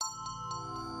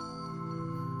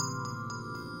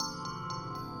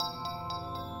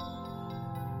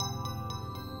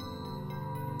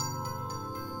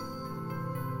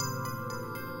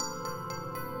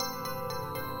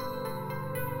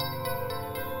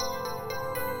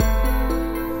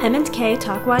M&K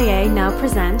Talk YA now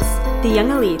presents The Young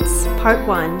Elites, Part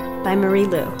 1 by Marie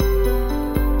Lu.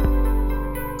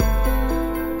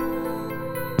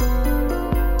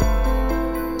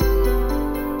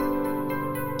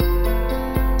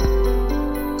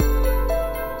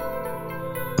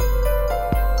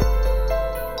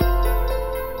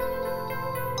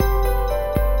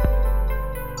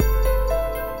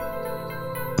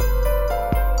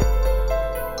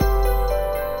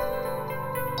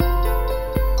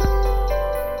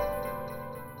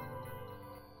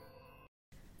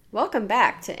 Welcome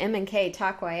back to M&K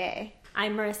Talk YA.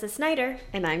 I'm Marissa Snyder.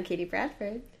 And I'm Katie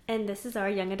Bradford. And this is our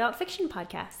young adult fiction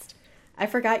podcast. I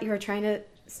forgot you were trying to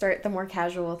start the more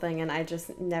casual thing, and I'm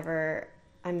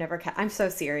so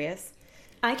serious.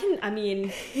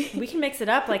 We can mix it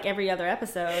up like every other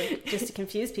episode just to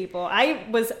confuse people. I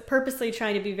was purposely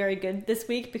trying to be very good this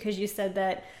week because you said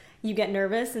that you get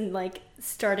nervous and like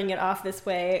starting it off this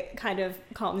way kind of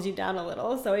calms you down a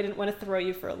little. So I didn't want to throw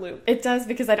you for a loop. It does,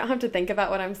 because I don't have to think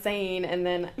about what I'm saying, and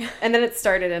then it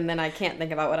started, and then I can't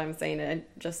think about what I'm saying and I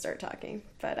just start talking.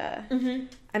 But I'm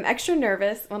extra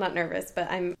nervous. Well, not nervous,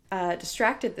 but I'm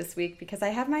distracted this week because I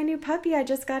have my new puppy. I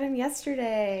just got him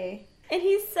yesterday. And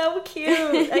he's so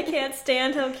cute. I can't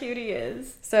stand how cute he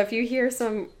is. So if you hear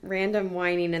some random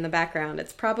whining in the background,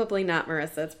 it's probably not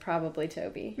Marissa. It's probably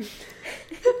Toby.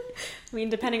 I mean,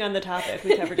 depending on the topic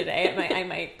we cover today, I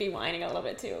might be whining a little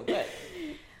bit too. But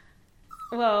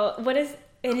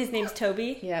and his name's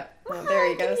Toby? Yep. Oh, there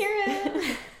he goes. I can hear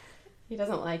him. He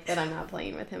doesn't like that I'm not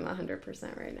playing with him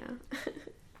 100% right now.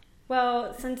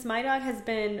 Well, since my dog has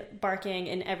been barking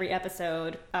in every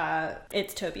episode,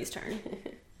 it's Toby's turn.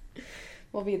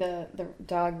 We'll be the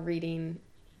dog reading,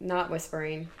 not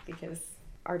whispering, because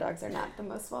our dogs are not the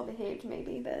most well-behaved,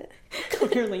 maybe, but...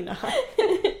 Clearly not.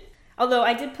 Although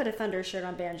I did put a Thunder shirt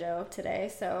on Banjo today,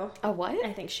 so... A what?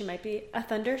 I think she might be a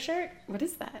Thunder shirt. What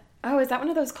is that? Oh, is that one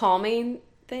of those calming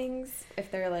things? If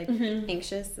they're, like,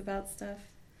 anxious about stuff?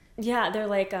 Yeah, they're,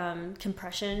 like,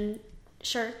 compression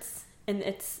shirts, and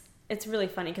it's really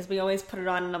funny because we always put it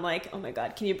on and I'm like, oh my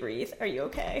God, can you breathe? Are you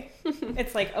okay?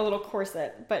 It's like a little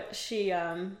corset, but she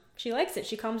likes it.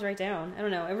 She calms right down. I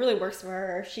don't know. It really works for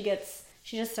her. She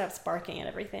just stops barking at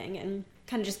everything and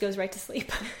kind of just goes right to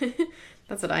sleep.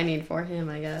 That's what I need for him,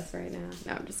 I guess, right now.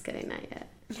 No, I'm just kidding. Not yet.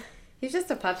 He's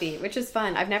just a puppy, which is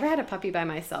fun. I've never had a puppy by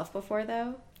myself before,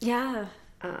 though. Yeah.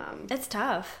 It's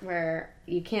tough. Where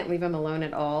you can't leave him alone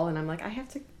at all. And I'm like, I have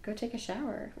to go take a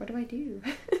shower. What do I do?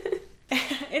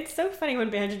 It's so funny when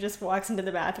Banjo just walks into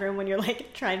the bathroom when you're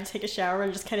like trying to take a shower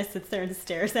and just kind of sits there and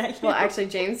stares at you. Well, actually,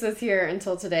 James was here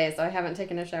until today, so I haven't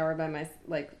taken a shower by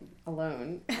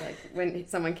alone. Like when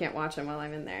someone can't watch him while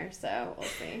I'm in there, so we'll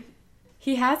see.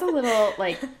 He has a little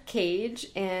cage,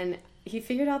 and he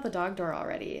figured out the dog door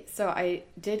already. So I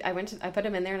put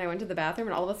him in there and I went to the bathroom,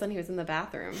 and all of a sudden he was in the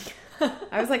bathroom.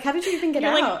 I was like, how did you even get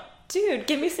out? Like, dude,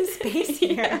 give me some space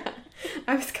here. Yeah.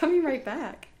 I was coming right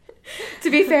back. To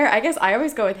be fair, I guess I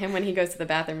always go with him when he goes to the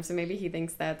bathroom, so maybe he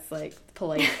thinks that's, like,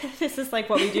 polite. This is, like,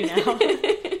 what we do now.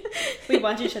 We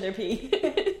watch each other pee.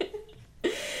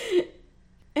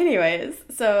 Anyways,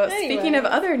 speaking of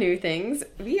other new things,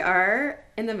 we are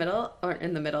in the middle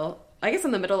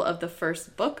of the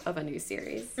first book of a new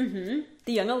series. Mm-hmm.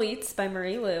 The Young Elites by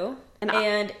Marie Lu.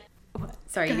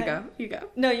 Sorry, you go.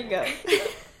 No, you go.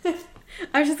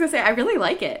 I was just going to say, I really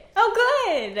like it. Oh,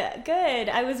 good.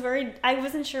 I was worried. I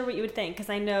wasn't sure what you would think, because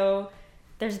I know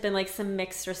there's been, like, some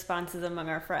mixed responses among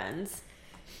our friends.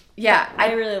 Yeah. But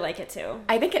I really like it, too.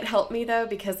 I think it helped me, though,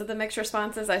 because of the mixed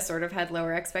responses. I sort of had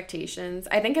lower expectations.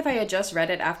 I think if I had just read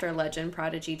it after Legend,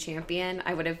 Prodigy, Champion,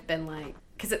 I would have been, like...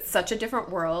 Because it's such a different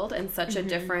world and such a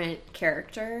different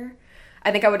character.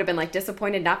 I think I would have been, like,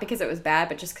 disappointed, not because it was bad,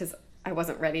 but just because I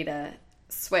wasn't ready to...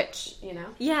 switch, you know?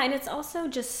 Yeah, and it's also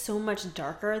just so much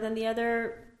darker than the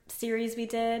other series we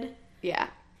did. Yeah.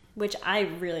 Which I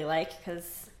really like,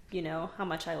 because you know how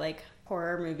much I like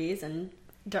horror movies and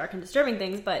dark and disturbing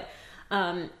things, but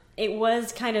it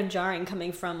was kind of jarring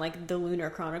coming from, like, the Lunar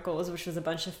Chronicles, which was a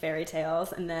bunch of fairy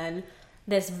tales, and then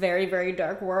this very, very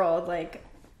dark world, like,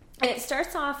 and it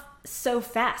starts off so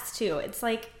fast, too. It's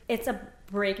like, it's a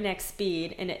breakneck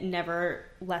speed, and it never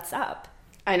lets up.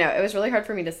 I know. It was really hard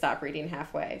for me to stop reading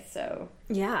halfway, so...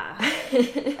 Yeah.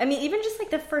 I mean, even just, like,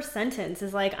 the first sentence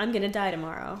is like, I'm gonna die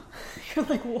tomorrow. You're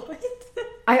like, what?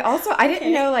 I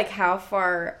didn't know, like, how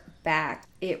far back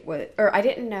it was... Or I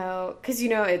didn't know... Because, you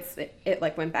know, it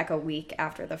like, went back a week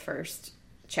after the first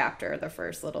chapter, the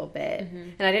first little bit. Mm-hmm.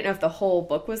 And I didn't know if the whole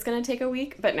book was gonna take a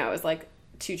week, but no, it was, like,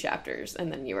 2 chapters,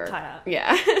 and then you were... Caught up.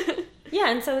 Yeah. Yeah,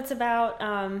 and so it's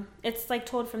about, it's like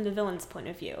told from the villain's point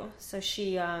of view. So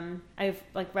she, I've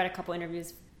like read a couple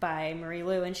interviews by Marie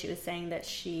Lu, and she was saying that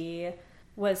she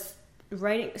was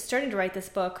starting to write this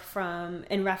book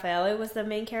and Raffaele was the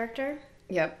main character.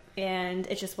 Yep. And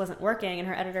it just wasn't working, and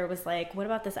her editor was like, what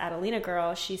about this Adelina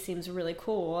girl? She seems really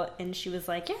cool. And she was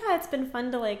like, yeah, it's been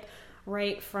fun to like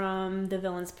write from the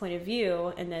villain's point of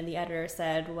view. And then the editor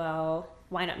said, well,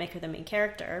 why not make her the main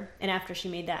character? And after she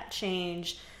made that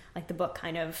change, like the book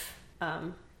kind of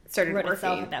started wrote working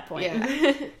itself at that point.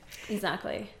 Yeah.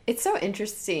 Exactly. It's so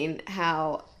interesting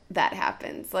how that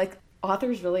happens. Like,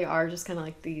 authors really are just kind of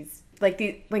like these,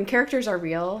 when characters are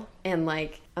real and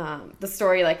like the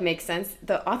story like makes sense,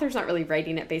 the author's not really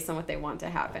writing it based on what they want to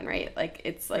happen, right? Like,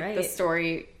 it's like the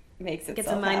story makes itself gets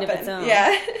a mind happen. of its own.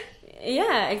 Yeah.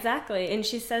 Yeah, exactly. And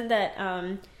she said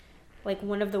that like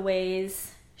one of the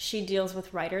ways she deals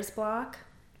with writer's block,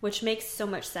 which makes so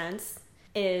much sense,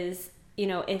 is, you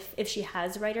know, if she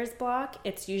has writer's block,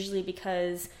 it's usually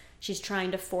because she's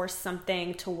trying to force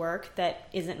something to work that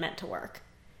isn't meant to work.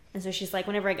 And so she's like,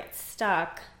 whenever I get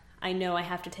stuck, I know I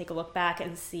have to take a look back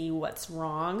and see what's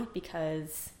wrong,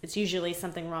 because it's usually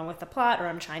something wrong with the plot, or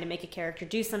I'm trying to make a character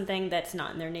do something that's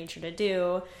not in their nature to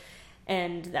do,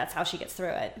 and that's how she gets through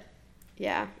it.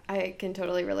 Yeah, I can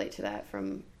totally relate to that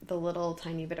from the little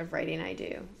tiny bit of writing I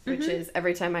do, which is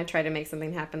every time I try to make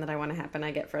something happen that I want to happen,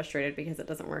 I get frustrated because it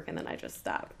doesn't work, and then I just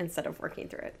stop instead of working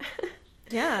through it.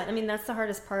 Yeah, I mean, that's the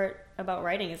hardest part about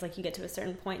writing, is like you get to a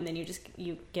certain point and then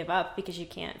you give up because you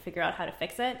can't figure out how to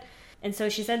fix it. And so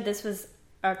she said this was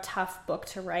a tough book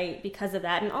to write because of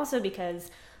that, and also because,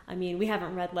 I mean, we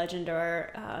haven't read Legend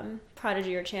or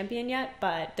Prodigy or Champion yet,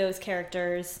 but those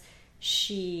characters,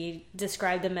 she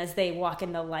described them as they walk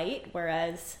in the light,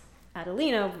 whereas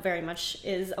Adelina very much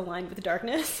is aligned with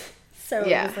darkness. So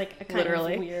it was like a kind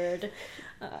of weird,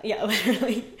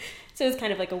 literally. So it was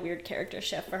kind of like a weird character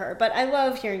shift for her. But I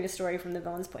love hearing the story from the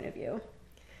villain's point of view.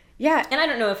 Yeah. And I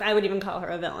don't know if I would even call her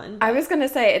a villain. I was going to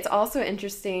say, it's also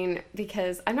interesting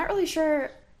because I'm not really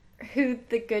sure who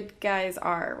the good guys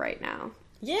are right now.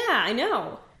 Yeah, I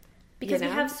know. Because You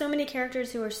know? we have so many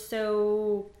characters who are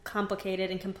so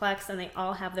complicated and complex, and they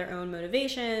all have their own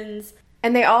motivations.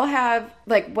 And they all have,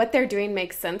 like, what they're doing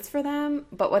makes sense for them,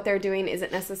 but what they're doing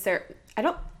isn't necessary. I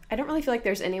don't really feel like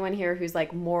there's anyone here who's,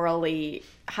 like, morally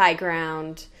high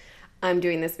ground. I'm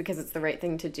doing this because it's the right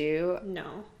thing to do.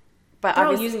 No. But they're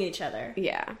all using each other.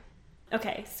 Yeah.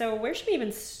 Okay, so where should we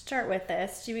even start with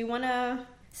this? Do we want to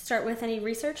start with any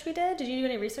research we did? Did you do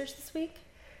any research this week?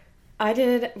 I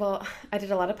did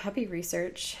a lot of puppy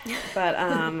research, but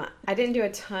I didn't do a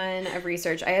ton of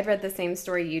research. I had read the same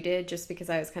story you did just because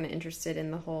I was kind of interested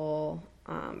in the whole,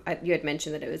 you had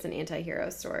mentioned that it was an anti-hero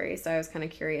story, so I was kind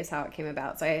of curious how it came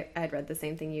about. So I had read the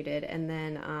same thing you did. And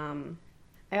then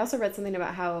I also read something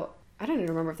about how, I don't even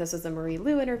remember if this was a Marie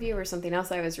Lu interview or something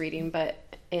else I was reading,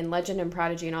 but in Legend and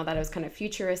Prodigy and all that, it was kind of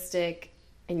futuristic,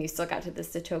 and you still got to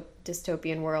this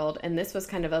dystopian world. And this was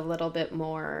kind of a little bit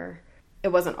more...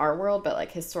 It wasn't our world, but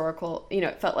like historical, you know,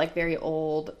 it felt like very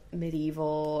old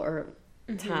medieval or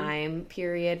time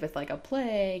period with like a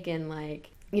plague and like,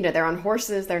 you know, they're on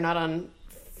horses, they're not on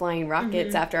flying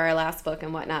rockets after our last book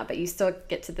and whatnot, but you still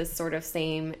get to this sort of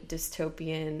same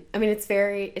dystopian. I mean, it's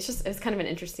kind of an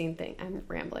interesting thing. I'm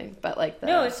rambling, but like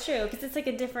No, it's true, because it's like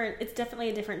it's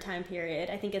definitely a different time period.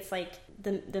 I think it's like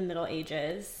the Middle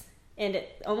Ages, and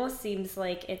it almost seems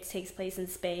like it takes place in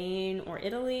Spain or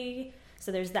Italy.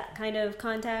 So there's that kind of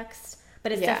context,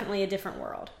 but it's definitely a different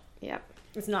world. Yeah.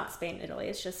 It's not Spain and Italy.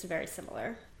 It's just very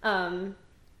similar.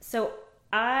 So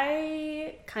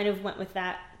I kind of went with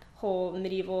that whole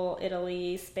medieval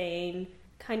Italy, Spain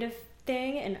kind of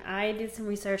thing, and I did some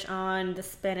research on the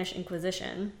Spanish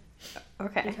Inquisition.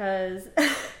 Okay. Because,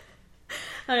 I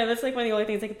don't know, that's like one of the only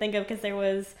things I could think of, because there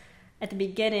was, at the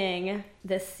beginning,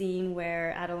 this scene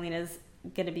where Adelina's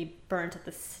going to be burnt at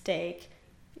the stake.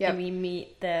 Yep. And we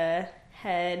meet the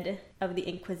head of the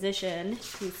Inquisition,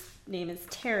 whose name is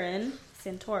Terran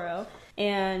Santoro,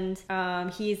 and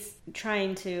he's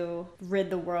trying to rid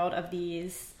the world of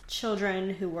these children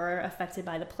who were affected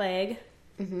by the plague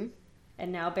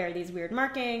and now bear these weird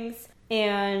markings.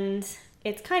 And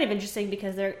it's kind of interesting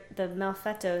because the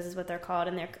Malfettos is what they're called,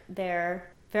 and they're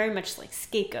very much like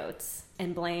scapegoats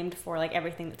and blamed for like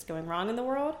everything that's going wrong in the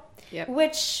world. Yep.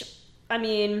 Which, I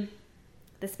mean,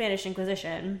 the Spanish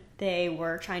Inquisition, they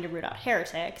were trying to root out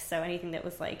heretics, so anything that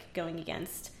was like going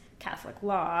against Catholic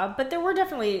law. But there were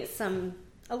definitely some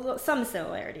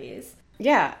similarities.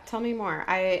 Yeah, tell me more.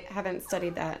 I haven't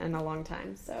studied that in a long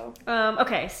time, so.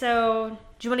 Okay, so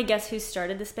do you want to guess who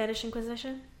started the Spanish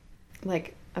Inquisition?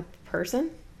 Like a person?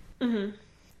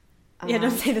 Mm-hmm. Yeah,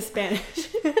 don't say the Spanish.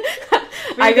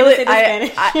 I gonna really, say the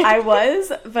Spanish? I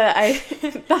was, but I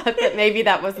thought that maybe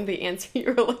that wasn't the answer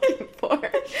you were looking for.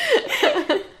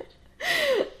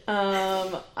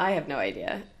 I have no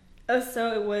idea. Oh,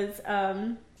 so it was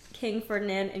King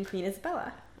Ferdinand and Queen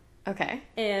Isabella. Okay.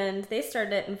 And they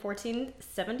started it in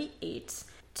 1478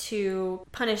 to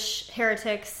punish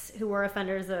heretics who were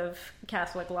offenders of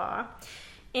Catholic law.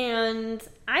 And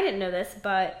I didn't know this,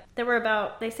 but they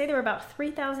say there were about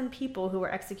 3,000 people who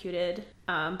were executed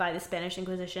by the Spanish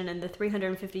Inquisition in the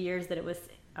 350 years that it was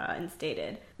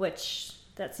instated, which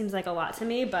that seems like a lot to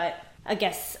me, but I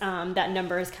guess that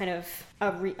number is kind of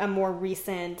a more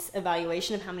recent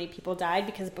evaluation of how many people died,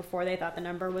 because before they thought the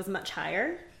number was much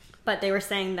higher. But they were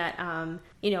saying that, a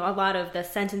lot of the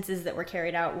sentences that were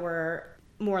carried out were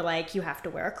more like you have to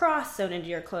wear a cross sewn into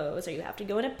your clothes, or you have to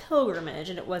go on a pilgrimage,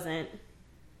 and it wasn't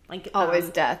like always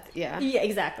death. Yeah. Yeah,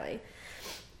 exactly.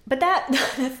 But that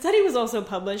study was also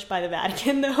published by the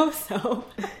Vatican, though, so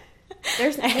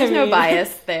there's no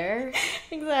bias there.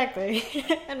 Exactly.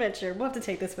 I'm not sure. We'll have to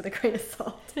take this with a grain of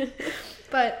salt.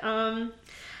 But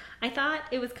I thought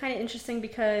it was kind of interesting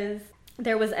because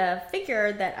there was a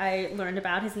figure that I learned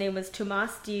about. His name was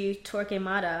Tomas de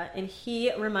Torquemada, and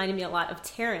he reminded me a lot of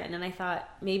Taran. And I thought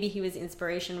maybe he was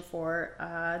inspiration for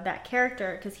that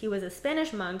character, because he was a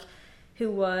Spanish monk who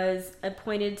was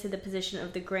appointed to the position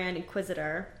of the Grand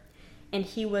Inquisitor. And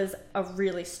he was a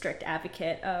really strict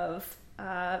advocate of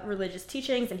religious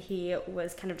teachings, and he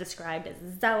was kind of described as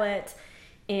a zealot.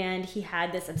 And he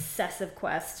had this obsessive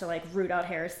quest to like root out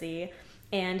heresy.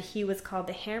 And he was called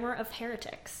the Hammer of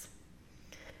Heretics.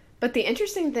 But the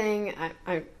interesting thing,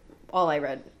 all I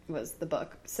read was the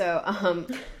book. So,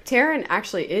 Taran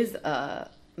actually is a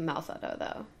Malfado,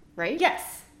 though, right?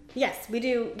 Yes, we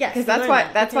do. Yes, because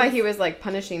that's why he was like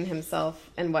punishing himself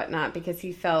and whatnot, because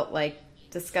he felt like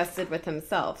disgusted with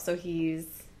himself. So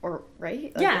right?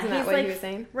 Like, yeah, isn't that what he was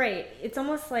saying? Right. It's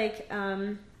almost like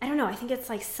I don't know. I think it's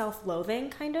like self-loathing,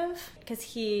 kind of, because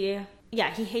he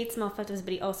hates Malfetos,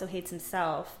 but he also hates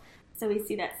himself. So we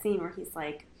see that scene where he's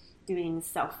like doing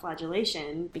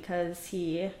self-flagellation because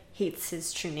he hates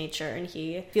his true nature and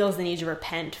he feels the need to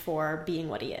repent for being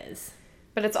what he is.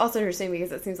 But it's also interesting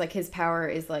because it seems like his power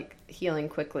is like healing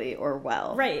quickly or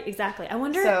well. Right, exactly. I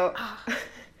wonder. So,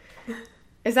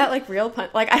 is that like real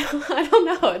like I don't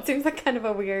know. It seems like kind of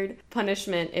a weird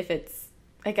punishment if it's.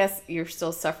 I guess you're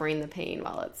still suffering the pain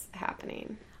while it's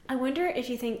happening. I wonder if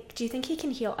do you think he can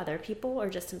heal other people or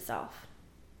just himself?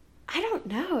 I don't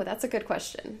know. That's a good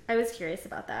question. I was curious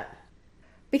about that.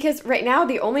 Because right now,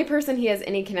 the only person he has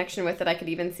any connection with that I could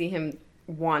even see him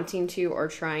wanting to or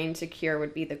trying to cure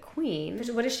would be the Queen.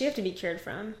 What does she have to be cured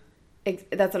from?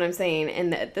 That's what I'm saying.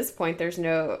 And at this point, there's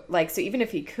no, like, so even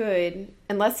if he could,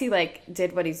 unless he, like,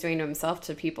 did what he's doing to himself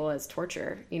to people as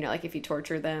torture, like if he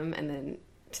tortured them and then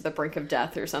to the brink of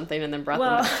death or something and then brought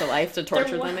them back to life to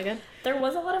torture them again. There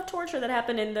was a lot of torture that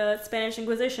happened in the Spanish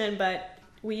Inquisition, but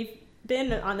we've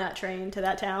been on that train to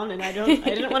that town, and I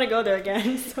didn't want to go there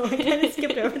again, so I kind of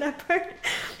skipped over that part.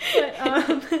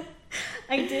 But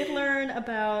I did learn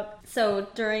about, so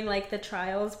during like the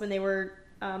trials when they were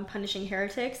punishing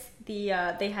heretics, they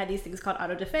had these things called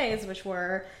auto de fe, which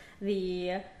were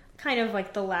the kind of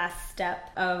like the last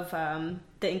step of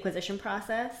the Inquisition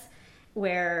process,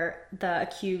 where the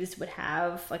accused would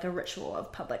have like a ritual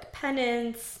of public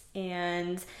penance,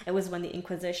 and it was when the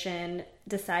Inquisition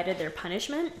decided their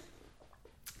punishment.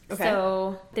 Okay.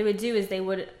 So they would do is they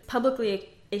would publicly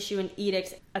issue an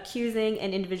edict accusing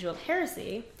an individual of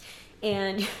heresy,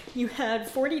 and you had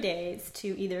 40 days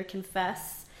to either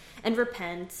confess and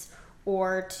repent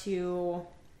or to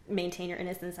maintain your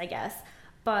innocence, I guess.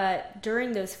 But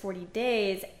during those 40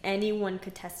 days, anyone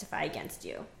could testify against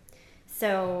you.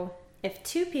 So if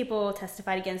 2 people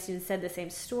testified against you and said the same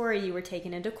story, you were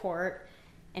taken into court.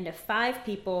 And if 5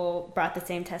 people brought the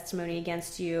same testimony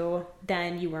against you,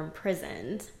 then you were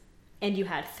imprisoned. And you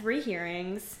had 3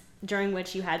 hearings during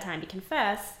which you had time to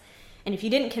confess. And if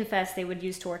you didn't confess, they would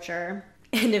use torture.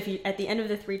 And if you, at the end of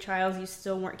the 3 trials, you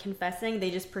still weren't confessing, they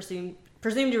just presumed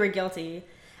you were guilty,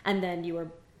 and then you were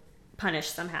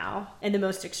punished somehow. And the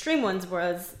most extreme ones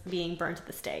was being burned at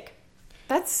the stake.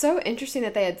 That's so interesting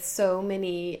that they had so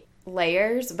many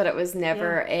layers, but it was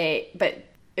never but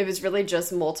it was really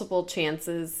just multiple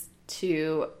chances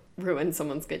to ruin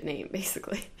someone's good name,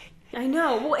 basically. I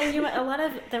know. Well, and a lot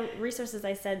of the resources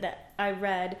I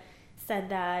read said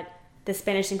that the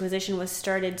Spanish Inquisition was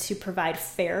started to provide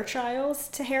fair trials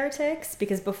to heretics,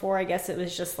 because before, I guess it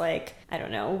was just like, I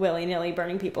don't know, willy-nilly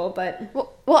burning people, but...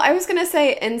 Well, I was going to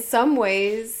say, in some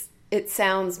ways, it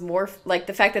sounds more... Like,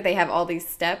 the fact that they have all these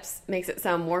steps makes it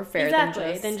sound more fair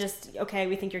than just, okay,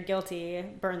 we think you're guilty,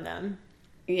 burn them.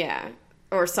 Yeah.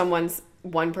 or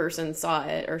one person saw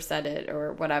it or said it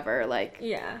or whatever, like,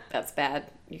 Yeah. that's bad.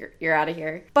 You're out of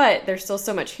here. But there's still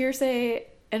so much hearsay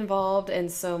involved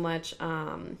and so much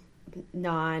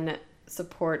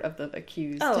non-support of the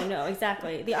accused. Oh, no,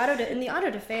 exactly. In the auto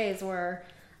da fe's were,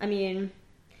 I mean,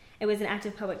 it was an act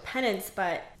of public penance,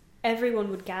 but everyone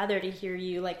would gather to hear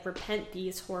you, like, repent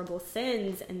these horrible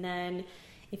sins, and then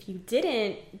if you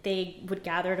didn't, they would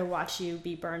gather to watch you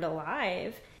be burned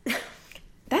alive.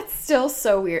 That's still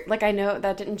so weird. Like, I know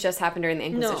that didn't just happen during the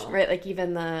Inquisition, No. right? Like,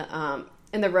 even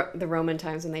in the Roman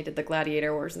times when they did the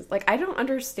gladiator wars, like, I don't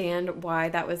understand why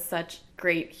that was such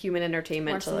great human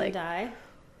entertainment Watch to, someone like, die.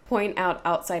 point out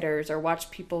outsiders or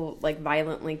watch people, like,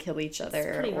 violently kill each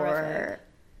other. pretty Or horrific.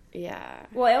 yeah.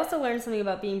 Well, I also learned something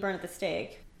about being burned at the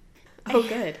stake. Oh,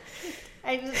 good.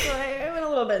 I went a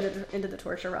little bit into the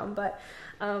torture realm, but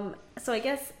so I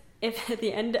guess if at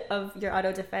the end of your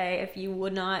auto da fe, if you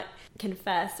would not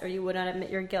confess or you would not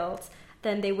admit your guilt,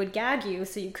 then they would gag you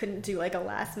so you couldn't do like a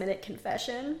last minute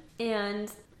confession,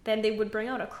 and then they would bring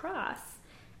out a cross,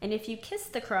 and if you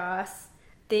kissed the cross,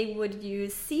 they would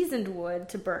use seasoned wood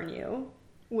to burn you,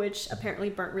 which apparently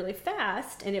burnt really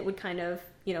fast, and it would kind of,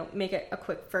 make it a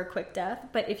quick death.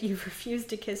 But if you refused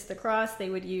to kiss the cross, they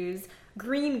would use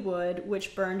green wood,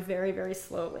 which burned very, very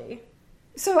slowly.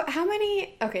 So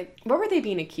what were they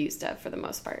being accused of for the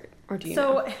most part? Or do you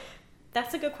know? So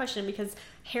that's a good question, because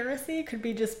heresy could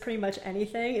be just pretty much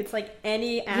anything. It's like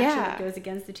any action that goes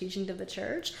against the teachings of the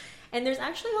church. And there's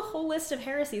actually a whole list of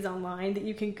heresies online that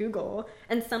you can Google,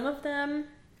 and some of them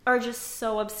are just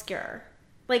so obscure.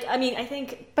 Like, I mean, I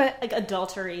think, like,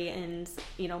 adultery and,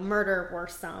 murder were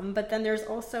some, but then there's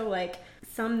also, like,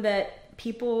 some that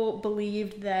people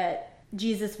believed that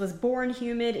Jesus was born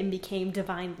human and became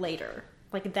divine later.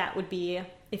 Like, that would be,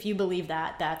 if you believe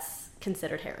that, that's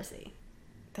considered heresy.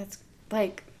 That's,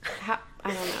 like, I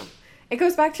don't know. It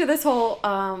goes back to this whole,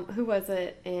 who was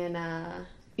it in, when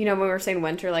we were saying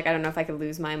Winter, like, I don't know if I could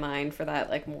lose my mind for that,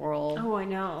 like, moral I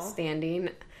know. standing.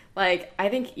 Like, I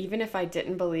think even if I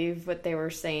didn't believe what they were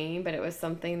saying, but it was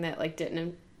something that, like,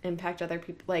 didn't impact other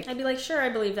people, like... I'd be like, sure, I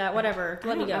believe that, whatever.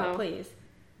 Let me go, please.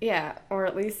 Yeah, or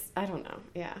at least, I don't know,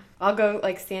 yeah. I'll go,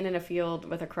 like, stand in a field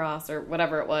with a cross or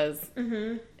whatever it was,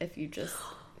 if you just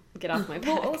get off my back.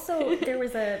 Well, also, there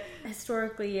was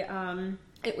historically,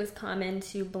 it was common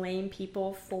to blame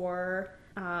people for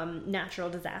natural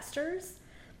disasters.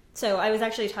 So I was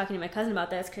actually talking to my cousin about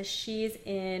this, because she's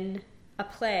in a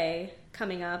play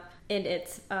coming up, and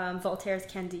it's Voltaire's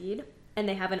Candide, and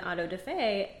they have an auto da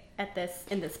fe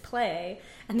in this play,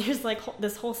 and there's like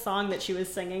this whole song that she was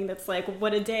singing that's like,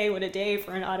 what a day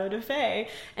for an auto da fe,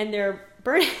 and they're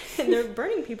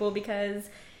burning people because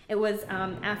it was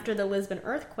after the Lisbon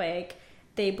earthquake.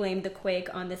 They blamed the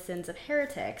quake on the sins of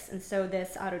heretics, and so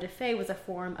this auto da fe was a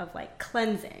form of, like,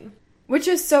 cleansing. Which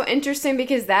is so interesting,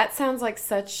 because that sounds like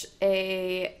such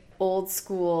a old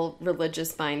school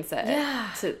religious mindset. Yeah.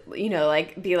 To,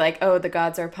 like, be like, oh, the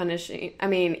gods are punishing. I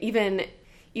mean, even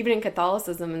in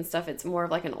Catholicism and stuff, it's more of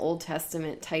like an Old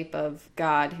Testament type of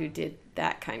God who did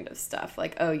that kind of stuff.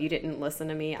 Like, oh, you didn't listen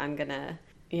to me, I'm gonna,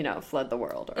 flood the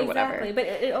world or whatever. Exactly, but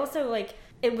it also, like,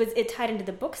 it tied into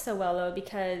the book so well, though,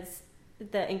 because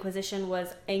the Inquisition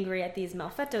was angry at these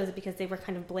malfetos because they were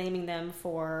kind of blaming them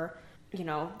for,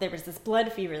 there was this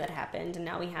blood fever that happened, and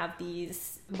now we have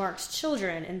these marked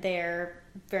children, and they're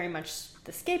very much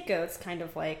the scapegoats, kind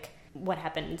of like what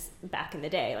happened back in the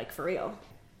day, like, for real.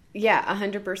 Yeah,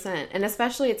 100%. And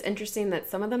especially it's interesting that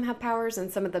some of them have powers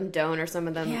and some of them don't, or some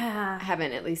of them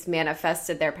haven't at least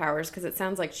manifested their powers, because it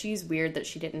sounds like she's weird that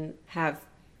she didn't have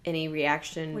any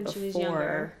reaction when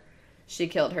before she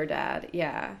killed her dad.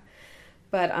 Yeah.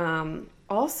 But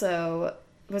also,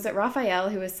 was it Raphael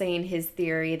who was saying his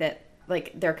theory that,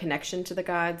 like, their connection to the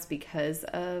gods because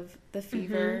of the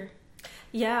fever?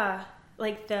 Yeah,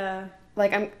 like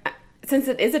since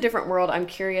it is a different world, I'm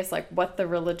curious, like, what the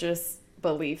religious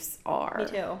beliefs are. Me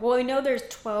too. Well, we know there's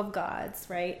 12 gods,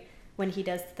 right? When he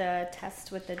does the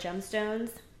test with the gemstones,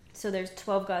 so there's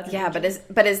 12 gods. Yeah, but is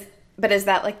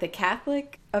that like the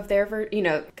Catholic of their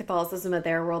Catholicism of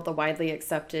their world, the widely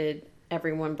accepted?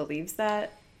 Everyone believes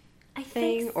that. I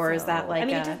thing, think or so. is that like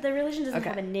the religion doesn't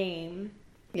have a name.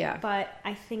 Yeah, but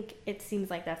I think it seems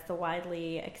like that's the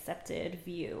widely accepted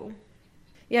view.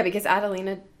 Yeah, because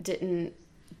Adelina didn't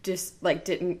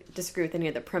disagree with any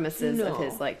of the premises of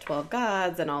his, like, 12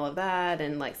 gods and all of that,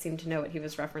 and, like, seemed to know what he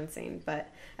was referencing. But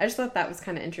I just thought that was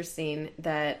kind of interesting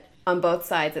that on both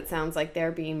sides it sounds like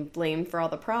they're being blamed for all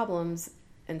the problems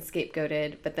and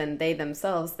scapegoated, but then they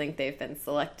themselves think they've been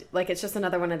selected. Like, it's just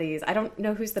another one of these, I don't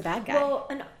know who's the bad guy. Well,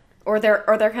 Or they're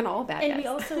kind of all bad And guys. we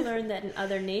also learned that in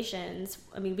other nations,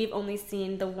 I mean, we've only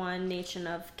seen the one nation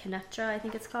of Kenetra, I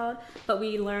think it's called, but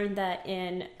we learned that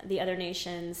in the other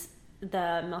nations,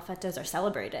 the Malfettas are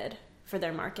celebrated for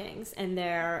their markings, and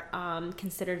they're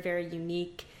considered very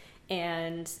unique,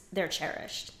 and they're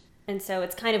cherished. And so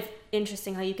it's kind of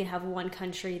interesting how you can have one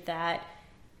country that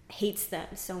hates them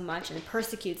so much and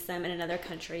persecutes them, and another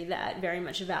country that very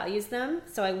much values them.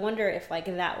 So I wonder if like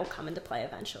that will come into play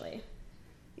eventually.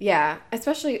 Yeah,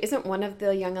 especially, isn't one of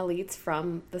the young elites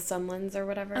from the Sunlands or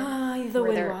whatever? The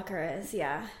Windwalker is,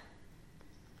 yeah.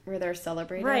 Where they're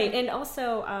celebrated? Right, and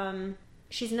also, I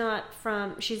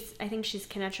think she's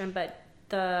Kenetran, but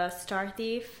the Star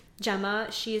Thief, Gemma,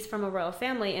 she's from a royal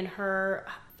family, and her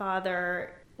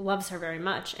father loves her very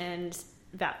much, and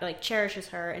like cherishes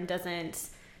her, and doesn't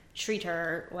treat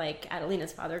her like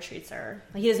Adelina's father treats her.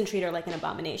 Like, he doesn't treat her like an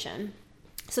abomination.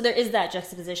 So there is that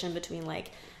juxtaposition between,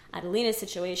 like, Adelina's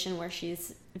situation where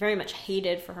she's very much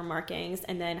hated for her markings,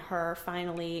 and then her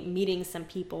finally meeting some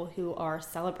people who are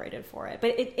celebrated for it.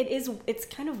 But it's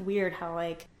kind of weird how,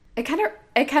 like, it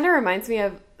kind of reminds me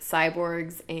of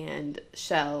cyborgs and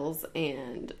shells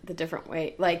and the different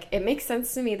way. Like, it makes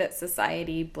sense to me that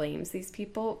society blames these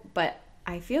people, but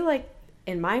I feel like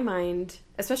in my mind,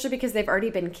 especially because they've already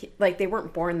been, like, they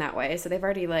weren't born that way. So they've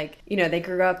already, like, you know, they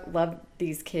grew up, loved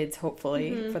these kids,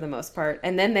 hopefully, for the most part.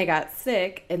 And then they got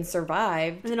sick and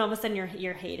survived. And then all of a sudden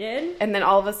you're hated. And then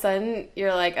all of a sudden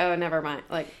you're like, oh, never mind.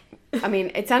 Like, I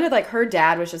mean, it sounded like her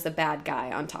dad was just a bad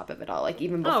guy on top of it all. Like,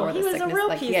 even before the sickness. A real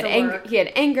like, piece he had of work. He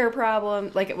had anger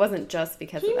problems. Like, it wasn't just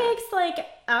because of that. He makes, like,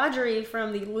 Audrey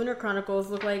from the Lunar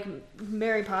Chronicles look like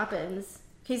Mary Poppins.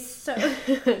 He's so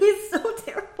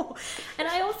terrible. And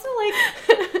I also,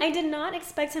 like, I did not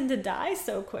expect him to die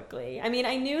so quickly. I mean,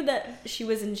 I knew that she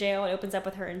was in jail. It opens up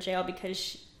with her in jail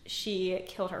because she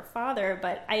killed her father,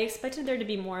 but I expected there to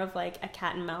be more of, like, a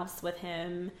cat and mouse with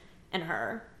him and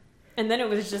her. And then it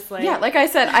was just like... Yeah, like I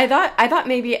said, I thought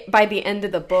maybe by the end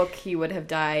of the book he would have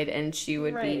died and she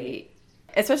would be...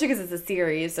 Especially because it's a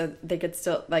series, so they could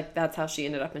still... Like, that's how she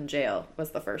ended up in jail,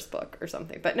 was the first book or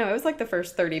something. But no, it was like the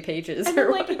first 30 pages. And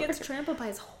then, like, he gets trampled by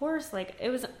his horse. Like, it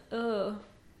was... Ugh.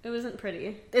 It wasn't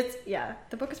pretty. It's... Yeah,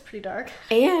 the book is pretty dark.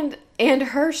 And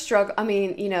her struggle... I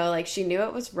mean, you know, like, she knew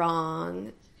it was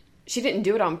wrong. She didn't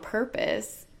do it on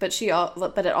purpose, but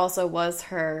it also was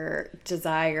her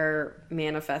desire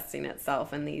manifesting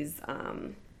itself in these...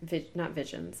 not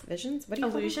visions. Visions? What do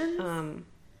you Illusions? call them?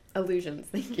 Illusions,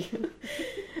 thank you.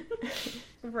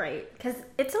 Right, because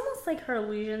it's almost like her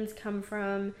illusions come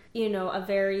from, you know, a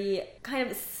very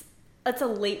kind of, it's a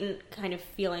latent kind of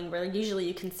feeling where usually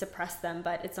you can suppress them,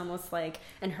 but it's almost like,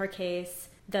 in her case,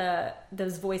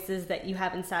 those voices that you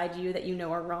have inside you that you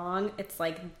know are wrong, it's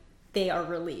like they are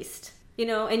released, you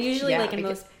know, and usually, like,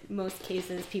 in most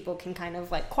cases, people can kind of,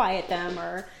 like, quiet them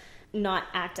or not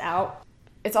act out.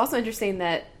 It's also interesting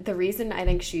that the reason I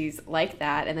think she's like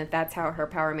that and that's how her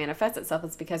power manifests itself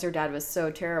is because her dad was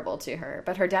so terrible to her.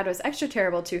 But her dad was extra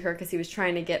terrible to her because he was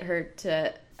trying to get her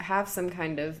to have some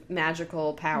kind of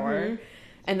magical power. Mm-hmm.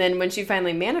 And then when she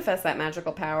finally manifests that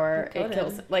magical power, it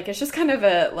kills him. Like, it's just kind of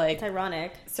a, like... It's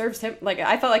ironic. Serves him... Like,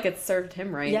 I felt like it served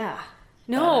him right. Yeah.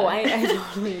 No, I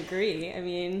totally agree. I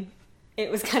mean,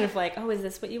 it was kind of like, oh, is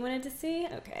this what you wanted to see?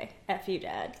 Okay. F you,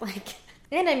 Dad. Like...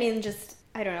 And I mean, just...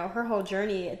 I don't know, her whole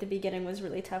journey at the beginning was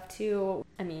really tough too.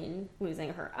 I mean,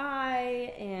 losing her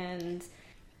eye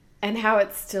and how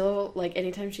it's still, like,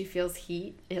 anytime she feels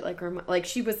heat, it, like,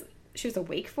 she was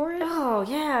awake for it. Oh,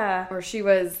 yeah. Or she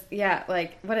was, yeah,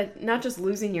 like, not just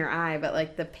losing your eye, but,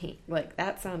 like, the pain, like,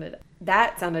 that sounded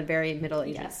very Middle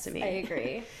Ages to me. I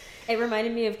agree. It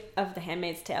reminded me of The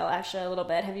Handmaid's Tale, actually, a little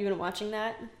bit. Have you been watching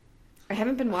that? I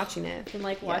haven't been watching it. I've been,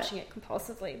 like, watching it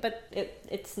compulsively, but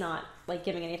it's not, like,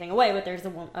 giving anything away, but there's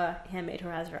a handmaid who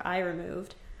has her eye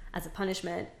removed as a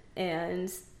punishment,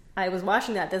 and I was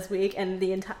watching that this week,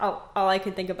 and all I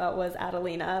could think about was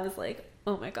Adelina. I was like,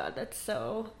 oh my god, it's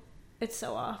so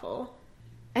awful.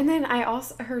 And then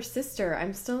her sister,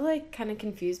 I'm still, like, kind of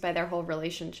confused by their whole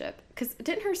relationship, because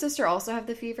didn't her sister also have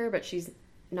the fever, but she's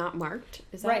not marked?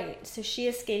 Is that right? So she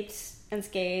escaped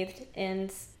unscathed,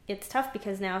 and it's tough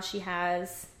because now she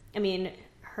has, I mean,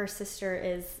 her sister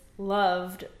is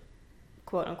loved,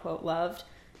 quote unquote loved,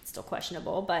 it's still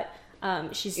questionable, but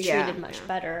she's treated much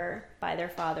better by their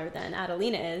father than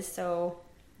Adelina is. So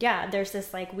yeah, there's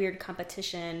this, like, weird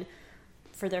competition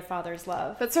for their father's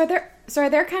love. But so are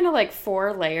there kind of, like,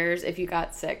 4 layers if you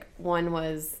got sick? 1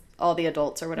 was all the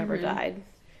adults or whatever died.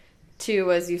 2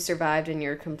 was you survived and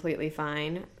you're completely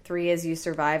fine. 3 is you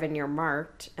survive and you're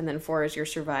marked. And then 4 is you're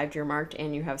survived, you're marked,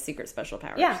 and you have secret special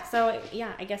powers. Yeah, so,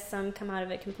 yeah, I guess some come out of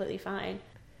it completely fine.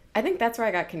 I think that's where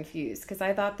I got confused, because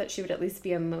I thought that she would at least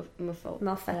be a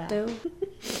Malfetto.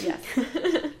 Yes.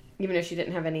 Even if she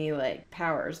didn't have any, like,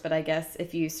 powers. But I guess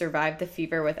if you survive the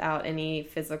fever without any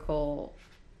physical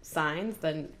signs,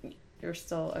 then you're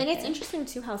still okay. And it's interesting,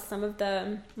 too, how some of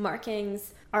the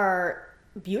markings are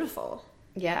beautiful.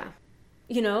 Yeah.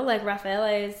 You know, like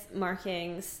Raffaele's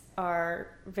markings are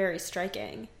very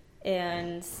striking.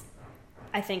 And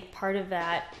I think part of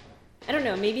that, I don't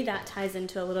know, maybe that ties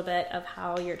into a little bit of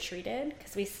how you're treated,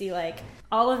 because we see like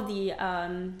all of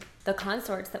the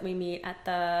consorts that we meet at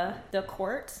the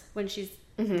court when she's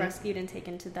rescued and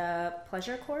taken to the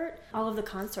pleasure court. All of the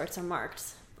consorts are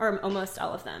marked, or almost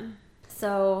all of them.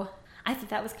 So I think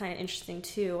that was kind of interesting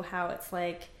too, how it's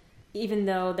like, even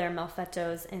though they're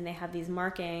Malfettos and they have these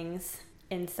markings,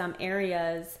 in some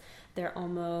areas they're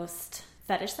almost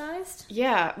fetishized.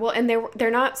 Yeah, well, and they're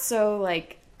not so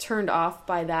like turned off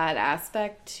by that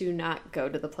aspect to not go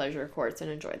to the pleasure courts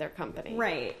and enjoy their company.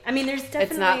 Right. I mean, there's definitely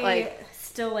it's not like,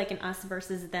 still like an us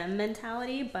versus them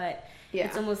mentality, but yeah.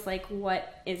 It's almost like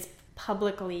what is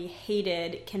publicly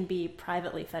hated can be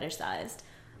privately fetishized,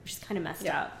 which is kind of messed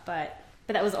up. But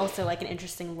that was also like an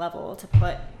interesting level to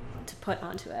put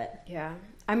onto it. Yeah.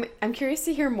 I'm curious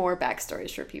to hear more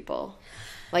backstories for people,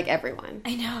 like everyone.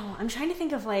 I know. I'm trying to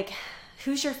think of like,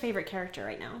 who's your favorite character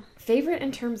right now? Favorite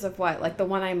in terms of what? Like the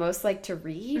one I most like to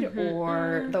read,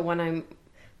 or the one I'm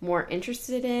more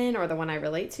interested in, or the one I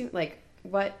relate to? Like,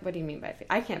 what do you mean by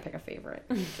I can't pick a favorite.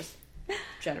 Just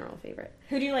general favorite.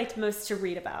 Who do you like most to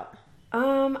read about?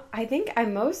 I think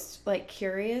I'm most like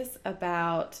curious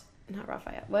about not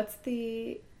Raphael. What's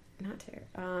the not Terry?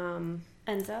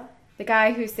 Enzo. The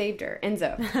guy who saved her,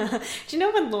 Enzo. Do you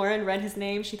know when Lauren read his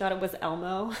name, she thought it was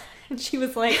Elmo? And she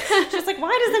was like,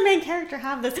 why does the main character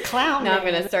have this clown Now name? I'm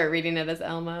going to start reading it as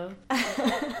Elmo. I'm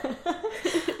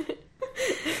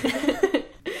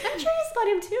curious about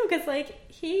him too, because like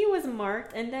he was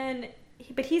marked, and then,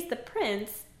 but he's the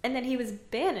prince, and then he was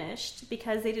banished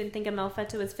because they didn't think a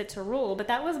Malfetto was fit to rule. But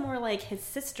that was more like his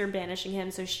sister banishing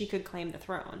him so she could claim the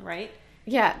throne, right?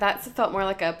 Yeah, that felt more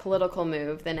like a political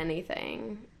move than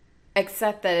anything.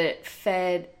 Except that it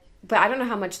fed, but I don't know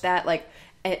how much that, like,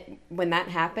 when that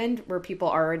happened, were people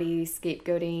already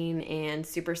scapegoating and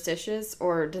superstitious,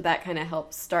 or did that kind of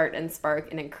help start and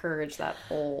spark and encourage that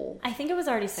whole I think it was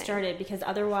already started, because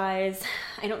otherwise,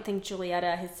 I don't think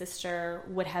Giulietta, his sister,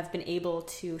 would have been able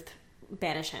to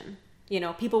banish him. You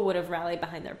know, people would have rallied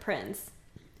behind their prince,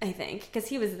 I think, because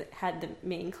he had the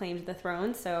main claim to the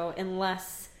throne, so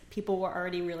unless people were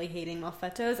already really hating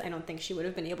Malfettos, I don't think she would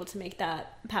have been able to make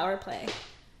that power play.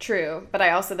 True, but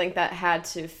I also think that had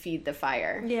to feed the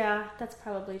fire. Yeah, that's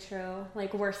probably true.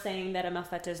 Like, we're saying that a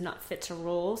Malfetto is not fit to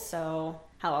rule, so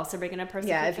how else are we going to persecute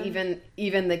Yeah, if them?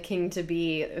 even the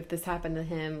king-to-be, if this happened to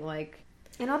him, like...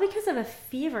 And all because of a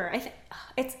fever. I think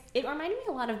it reminded me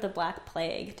a lot of the Black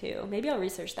Plague, too. Maybe I'll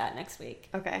research that next week.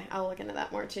 Okay, I'll look into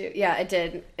that more, too. Yeah, it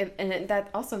did. That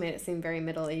also made it seem very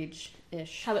Middle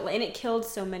Age-ish. And it killed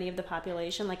so many of the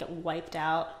population, like it wiped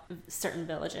out certain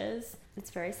villages.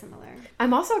 It's very similar.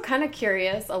 I'm also kind of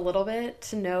curious a little bit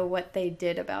to know what they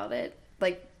did about it.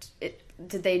 Like,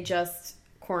 did they just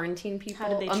quarantine people? How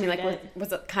did they treat it?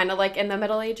 Was it kind of like in the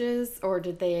Middle Ages, or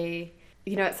did they?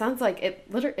 You know, it sounds like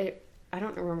it. Literally, I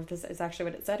don't remember if this is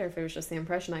actually what it said, or if it was just the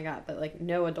impression I got. But like,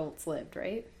 no adults lived,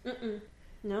 right?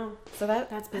 No. So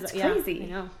that's crazy. Yeah, I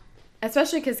know.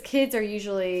 Especially because kids are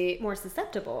usually More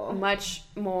susceptible. much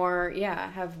more,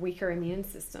 have weaker immune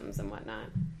systems and whatnot.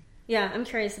 Yeah, I'm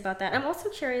curious about that. I'm also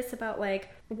curious about, like,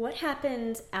 what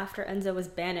happened after Enzo was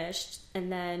banished and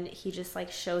then he just,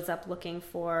 like, shows up looking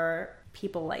for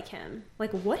people like him.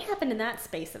 Like, what happened in that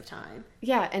space of time?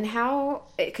 Yeah, and how...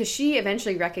 Because she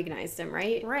eventually recognized him,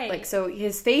 right? Right. Like, so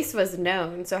his face was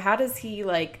known. So how does he,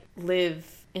 like,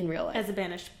 live in real life? As a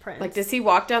banished prince. Like, does he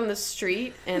walk down the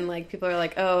street and, like, people are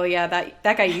like, oh, yeah, that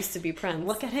guy used to be prince.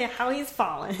 Look at how he's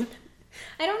fallen.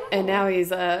 I don't know. And now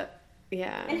he's, yeah.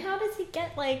 And how does he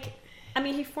get, like... I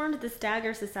mean, he formed this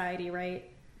Dagger Society, right?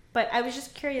 But I was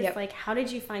just curious, like, how did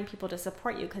you find people to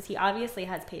support you? Because he obviously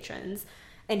has patrons,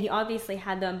 and he obviously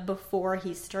had them before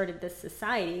he started this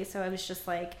society. So I was just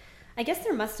like, I guess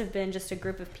there must have been just a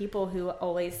group of people who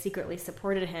always secretly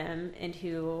supported him and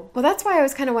who... Well, that's why I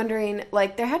was kind of wondering,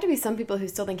 like, there had to be some people who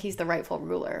still think he's the rightful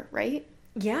ruler, right?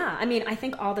 Yeah, I mean, I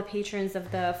think all the patrons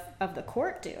of the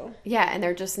court do. Yeah, and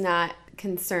they're just not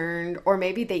concerned, or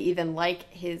maybe they even like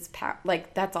his power.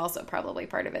 Like, that's also probably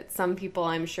part of it. Some people,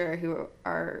 I'm sure, who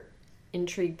are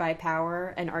intrigued by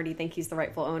power and already think he's the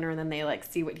rightful owner, and then they, like,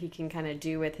 see what he can kind of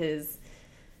do with his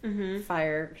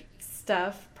fire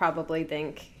stuff, probably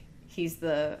think he's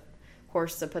the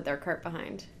horse to put their cart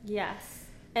behind. Yes.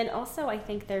 And also, I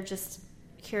think they're just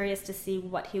curious to see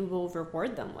what he will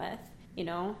reward them with, you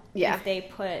know? Yeah. If they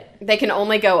put... They can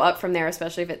only go up from there,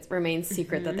 especially if it remains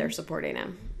secret that they're supporting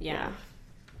him. Yeah.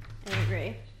 I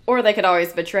agree. Or they could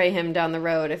always betray him down the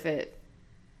road if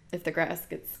the grass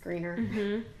gets greener.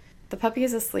 Mm-hmm. The puppy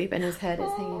is asleep and his head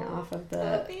is hanging off of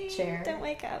the Puppy, chair. don't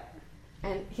wake up.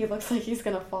 And he looks like he's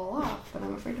going to fall off, but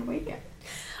I'm afraid to wake him.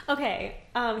 Okay,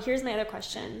 here's my other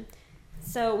question.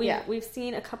 So we've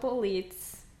seen a couple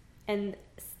elites and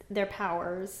their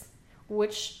powers.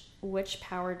 Which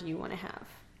power do you want to have?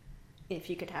 If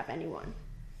you could have anyone.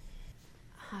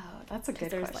 Oh, that's a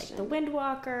good There's question. like the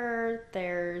Windwalker,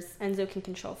 there's Enzo can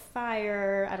control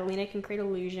fire, Adelina can create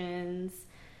illusions.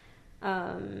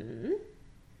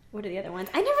 What are the other ones?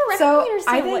 I never really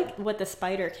understand what the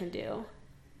spider can do.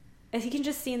 Is he can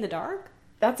just see in the dark?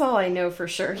 That's all I know for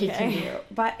sure he can do.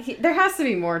 But there has to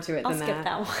be more to it I'll than that. skip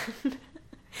that one.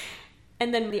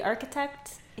 And then the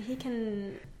architect, he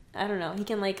can, I don't know, he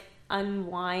can like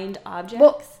unwind objects.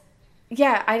 Well,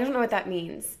 yeah, I don't know what that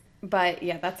means. But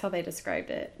yeah, that's how they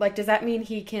described it. Like, does that mean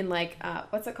he can like,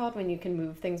 what's it called when you can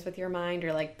move things with your mind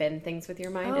or like bend things with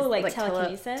your mind? Oh, like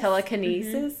telekinesis?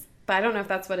 Telekinesis? Mm-hmm. But I don't know if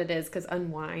that's what it is because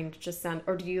unwind just sound,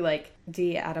 or do you like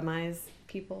de-atomize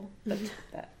people? That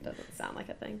doesn't sound like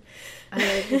a thing. I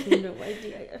have no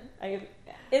idea.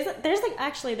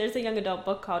 There's a young adult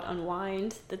book called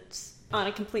Unwind that's on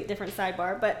a complete different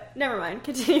sidebar, but never mind.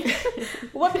 Continue.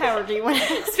 What power do you want to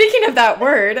have? Speaking of that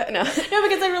word, no. No,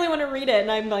 because I really want to read it,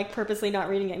 and I'm like purposely not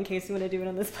reading it in case you want to do it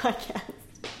on this podcast.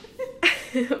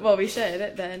 Well, we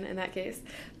should then in that case.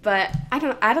 But I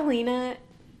don't know, Adelina,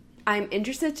 I'm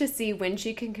interested to see when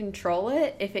she can control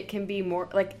it, if it can be more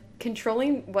like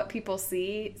controlling what people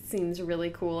see seems really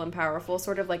cool and powerful,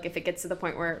 sort of like if it gets to the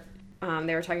point where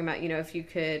they were talking about, you know, if you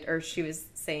could, or she was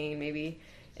saying maybe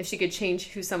if she could change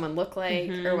who someone looked like,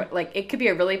 or what, like it could be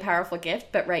a really powerful gift,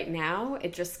 but right now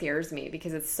it just scares me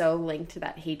because it's so linked to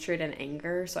that hatred and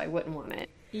anger, so I wouldn't want it.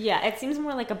 Yeah, it seems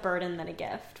more like a burden than a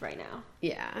gift right now.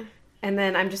 Yeah. And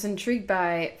then I'm just intrigued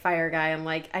by Fire Guy. I'm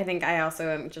like, I think I also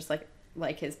am just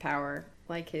like his power,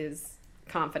 like his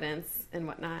confidence and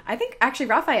whatnot. I think actually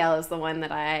Raphael is the one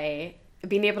that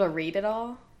being able to read it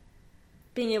all.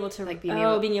 Being able to, like being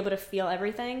able to feel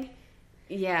everything.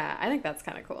 Yeah, I think that's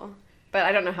kind of cool. But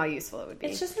I don't know how useful it would be.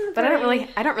 It's just but I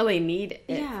don't really need it.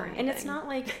 Yeah, for anything. and it's not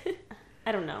like,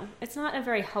 I don't know. It's not a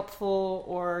very helpful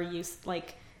or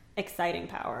exciting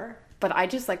power. But I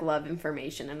just like love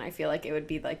information, and I feel like it would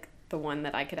be like the one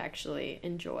that I could actually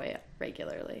enjoy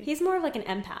regularly. He's more of like an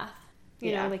empath.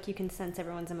 You know, like you can sense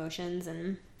everyone's emotions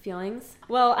and feelings.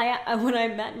 Well, when I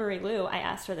met Marie Lou, I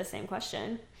asked her the same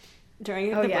question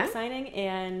during the book signing,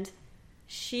 and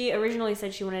she originally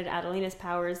said she wanted Adelina's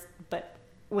powers, but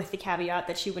with the caveat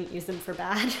that she wouldn't use them for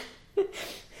bad.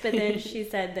 But then she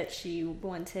said that she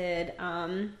wanted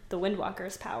the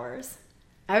Windwalker's powers.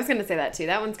 I was going to say that too.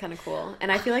 That one's kind of cool.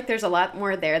 And I feel like there's a lot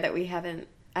more there that we haven't...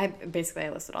 I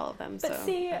listed all of them, but so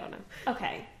see, I don't know.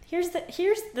 Okay, here's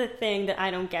the thing that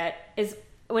I don't get is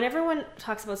when everyone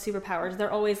talks about superpowers, they're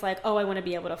always like, oh, I want to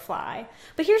be able to fly.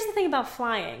 But here's the thing about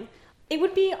flying. It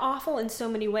would be awful in so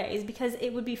many ways because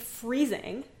it would be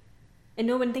freezing, and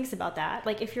no one thinks about that.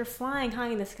 Like, if you're flying high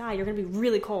in the sky, you're going to be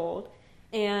really cold,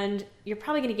 and you're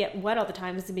probably going to get wet all the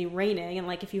time because it's going to be raining, and,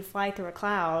 like, if you fly through a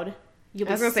cloud... I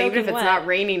was going to say, even if it's not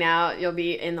raining out, you'll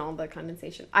be in all the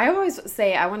condensation. I always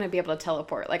say I want to be able to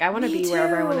teleport. Like, I want to be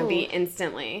wherever I want to be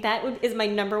instantly. Is my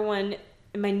number one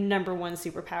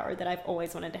superpower that I've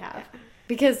always wanted to have.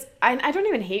 Because I don't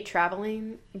even hate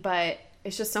traveling, but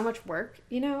it's just so much work,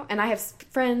 you know? And I have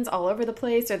friends all over the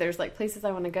place, or there's, like, places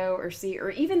I want to go or see,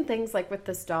 or even things like with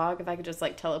this dog, if I could just,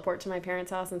 like, teleport to my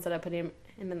parents' house instead of putting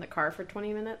him in the car for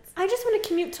 20 minutes. I just want to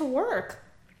commute to work.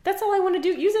 That's all I want to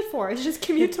use it for, is just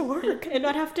commute to work and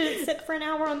not have to sit for an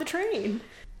hour on the train.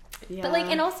 Yeah. But, like,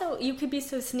 and also, you could be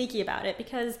so sneaky about it,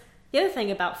 because the other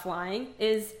thing about flying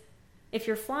is if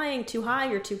you're flying too high,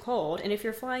 you're too cold, and if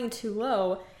you're flying too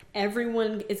low,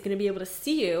 everyone is going to be able to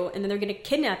see you, and then they're going to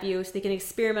kidnap you so they can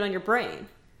experiment on your brain.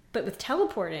 But with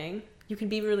teleporting, you can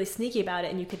be really sneaky about it,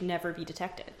 and you could never be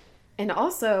detected. And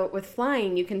also, with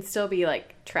flying, you can still be,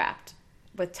 like, trapped.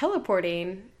 With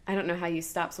teleporting... I don't know how you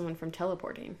stop someone from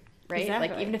teleporting, right? Exactly.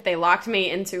 Like, even if they locked me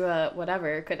into a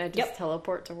whatever, couldn't I just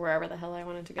teleport to wherever the hell I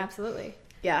wanted to go? Absolutely.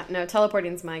 Yeah, no,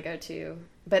 teleporting's my go-to.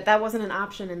 But that wasn't an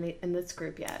option in this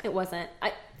group yet. It wasn't.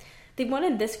 The one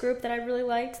in this group that I really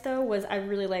liked, though, was I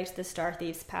really liked the Star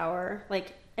Thief's power.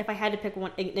 Like, if I had to pick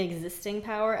an existing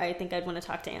power, I think I'd want to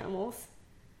talk to animals.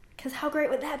 Because how great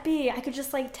would that be? I could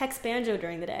just like text Banjo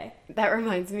during the day. That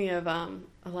reminds me of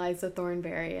Eliza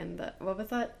Thornberry and what was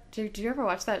that? Did you ever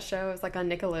watch that show? It was like on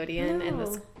Nickelodeon, No.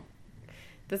 and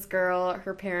this girl,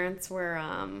 her parents were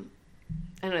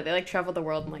I don't know, they like traveled the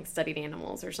world and like studied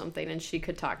animals or something, and she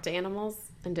could talk to animals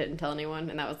and didn't tell anyone,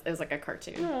 and it was like a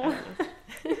cartoon. I don't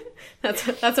know. That's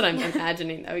what I'm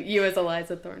imagining though. You as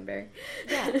Eliza Thornberry.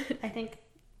 Yeah, I think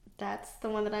that's the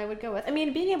one that I would go with. I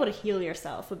mean, being able to heal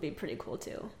yourself would be pretty cool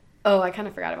too. Oh, I kind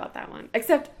of forgot about that one.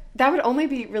 Except that would only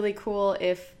be really cool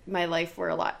if my life were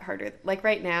a lot harder. Like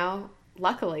right now,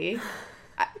 luckily,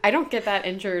 I don't get that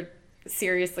injured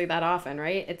seriously that often,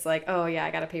 right? It's like, oh yeah,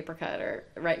 I got a paper cut, or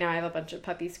right now I have a bunch of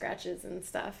puppy scratches and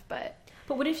stuff. But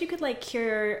what if you could like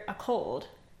cure a cold?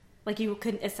 Like you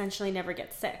could essentially never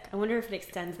get sick. I wonder if it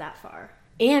extends that far.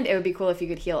 and it would be cool if you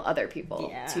could heal other people.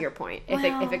 Yeah. To your point,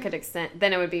 Well, if it could extend,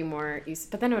 then it would be more use.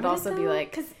 But then it would also be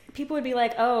like, because people would be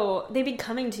like, oh, they'd be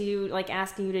coming to you like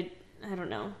asking you to, I don't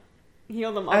know,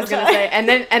 heal them all I was the gonna time.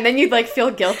 say, and then you'd like feel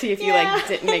guilty if you Yeah. like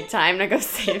didn't make time to go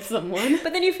save someone.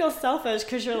 But then you feel selfish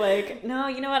because you're like, no,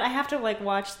 you know what? I have to like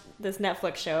watch this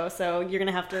Netflix show, so you're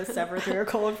gonna have to sever through your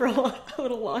cold for a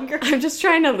little longer. I'm just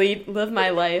trying to live my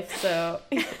life, so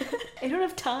I don't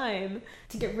have time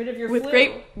to get rid of your with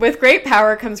flu. great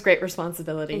power comes great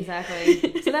responsibility.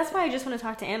 Exactly. So that's why I just want to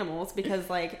talk to animals, because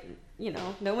like, you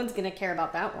know, no one's gonna care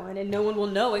about that one, and no one will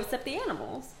know except the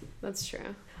animals. That's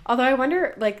true. Although I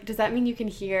wonder, like, does that mean you can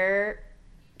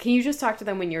you just talk to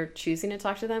them when you're choosing to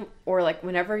talk to them? Or, like,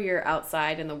 whenever you're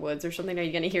outside in the woods or something, are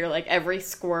you going to hear, like, every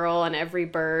squirrel and every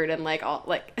bird and, like, all,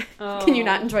 like, can you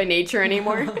not enjoy nature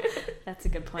anymore? That's a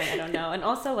good point. I don't know. And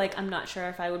also, like, I'm not sure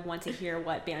if I would want to hear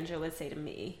what Banjo would say to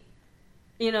me.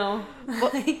 You know?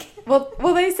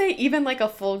 Well, they say even, like, a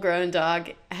full-grown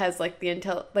dog has, like,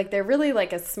 like, they're really,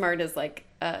 like, as smart as, like,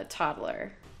 a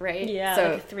toddler, right? Yeah, so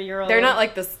like a 3-year-old. They're not,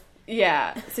 like, this...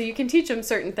 Yeah, so you can teach them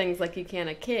certain things like you can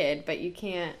a kid, but you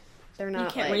can't. They're not.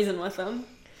 You can't like, reason with them.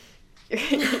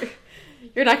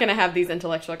 You're not going to have these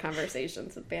intellectual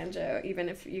conversations with Banjo, even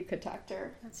if you could talk to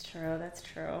her. That's true. That's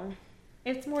true.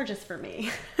 It's more just for me.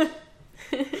 All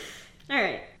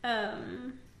right.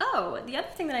 Oh, the other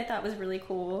thing that I thought was really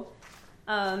cool,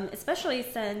 especially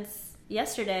since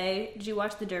yesterday. Did you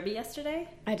watch the Derby yesterday?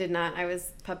 I did not. I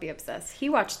was puppy obsessed. He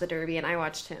watched the Derby and I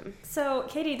watched him. So,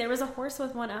 Katie, there was a horse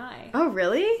with one eye. Oh,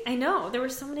 really? I know. There were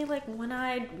so many like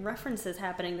one-eyed references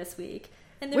happening this week.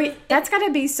 And that's got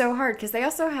to be so hard because they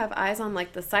also have eyes on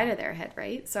like the side of their head,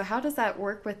 right? So how does that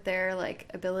work with their like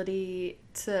ability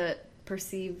to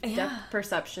perceive depth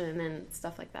perception and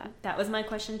stuff like that? That was my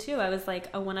question too. I was like,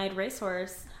 a one-eyed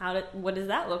racehorse, what does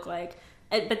that look like?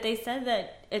 But they said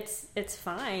that it's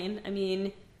fine. I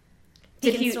mean,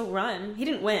 he can still run. He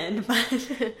didn't win,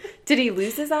 but did he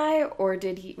lose his eye, or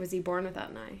was he born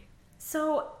without an eye?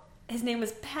 So his name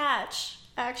was Patch,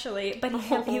 actually, but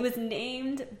he was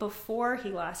named before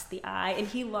he lost the eye, and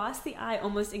he lost the eye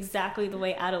almost exactly the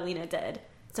way Adelina did.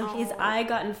 So his eye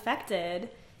got infected,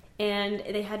 and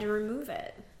they had to remove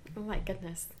it. Oh my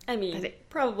goodness. I mean,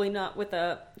 probably not with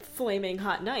a flaming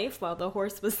hot knife while the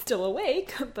horse was still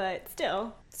awake, but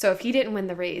still. So if he didn't win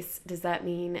the race, is that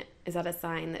a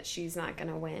sign that she's not going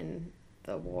to win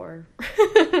the war?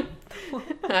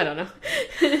 I don't know.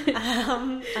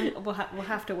 We'll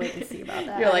have to wait and see about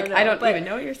that. You're like, I don't even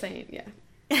know what you're saying. Yeah.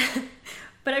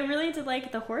 But I really did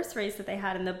like the horse race that they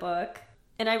had in the book.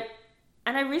 And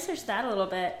I researched that a little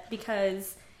bit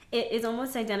because it is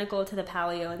almost identical to the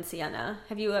Palio in Siena.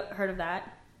 Have you heard of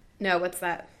that? No, what's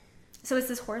that? So it's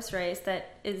this horse race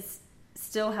that is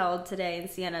still held today in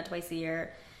Siena twice a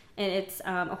year. And it's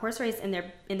a horse race in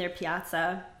their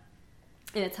piazza.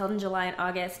 And it's held in July and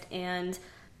August. And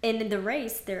in the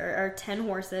race, there are 10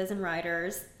 horses and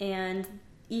riders. And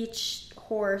each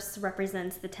horse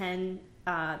represents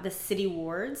the city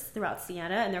wards throughout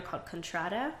Siena. And they're called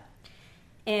contrada.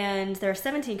 And there are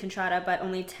 17 contrada, but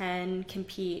only 10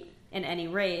 compete in any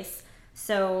race.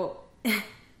 So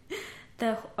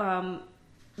the kind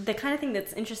of thing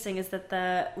that's interesting is that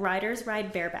the riders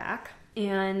ride bareback,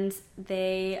 and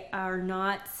they are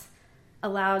not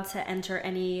allowed to enter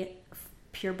any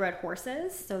purebred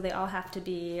horses. So they all have to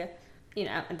be,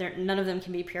 none of them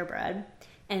can be purebred.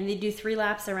 And they do 3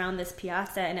 laps around this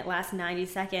piazza, and it lasts 90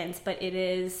 seconds, but it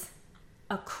is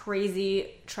a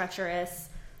crazy, treacherous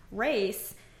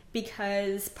race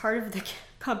because part of the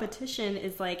competition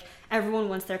is like everyone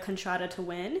wants their contrada to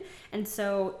win, and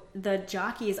so the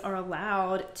jockeys are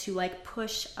allowed to like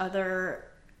push other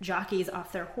jockeys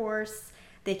off their horse.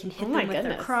 They can hit them with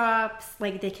their crops,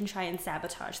 like they can try and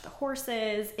sabotage the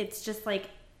horses. It's just like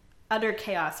utter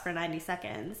chaos for 90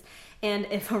 seconds. And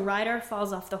if a rider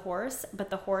falls off the horse,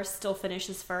 but the horse still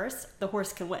finishes first, the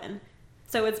horse can win.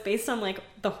 So it's based on, like,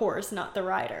 the horse, not the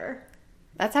rider.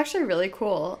 That's actually really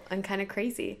cool and kind of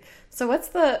crazy. So what's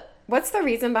the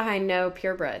reason behind no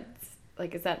purebreds?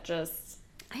 Like, is that just...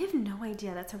 I have no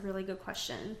idea. That's a really good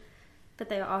question. But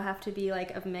they all have to be,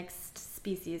 like, of mixed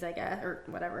species, I guess, or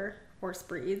whatever, horse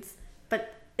breeds.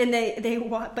 But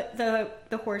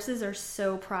the horses are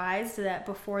so prized that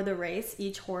before the race,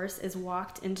 each horse is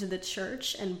walked into the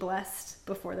church and blessed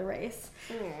before the race.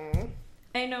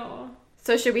 I know.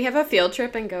 So should we have a field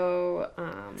trip and go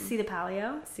see the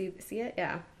palio? See it?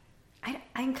 Yeah.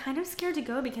 I'm kind of scared to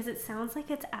go because it sounds like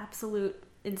it's absolute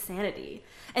insanity.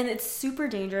 And it's super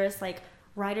dangerous. Like,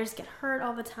 riders get hurt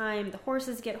all the time. The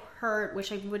horses get hurt,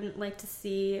 which I wouldn't like to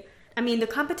see. I mean, the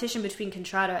competition between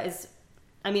Contrada is...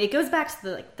 I mean, it goes back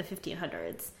to the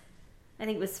 1500s. I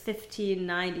think it was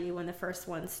 1590 when the first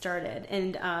one started.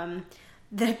 And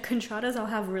the Contradas all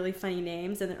have really funny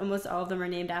names, and almost all of them are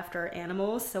named after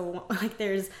animals. So, like,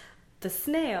 there's the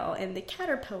snail and the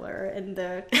caterpillar and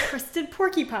the crested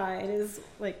porcupine is,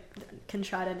 like,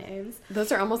 Contrada names.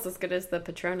 Those are almost as good as the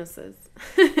Patronuses.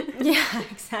 Yeah,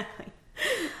 exactly.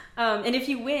 And if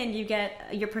you win,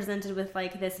 you're presented with,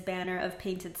 like, this banner of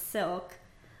painted silk,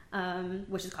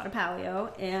 which is called a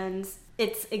palio, and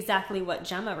it's exactly what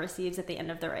Gemma receives at the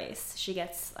end of the race. She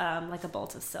gets like a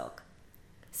bolt of silk.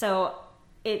 So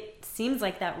it seems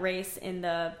like that race in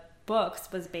the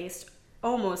books was based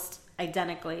almost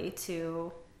identically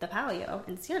to the palio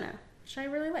in Siena, which I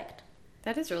really liked.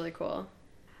 That is really cool.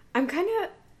 I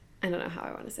don't know how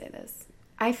I want to say this.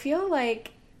 I feel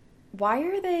like, why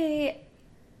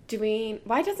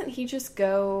doesn't he just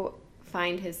go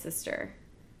find his sister?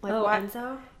 Like,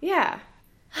 Enzo? Yeah.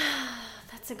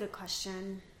 That's a good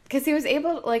question. Because he was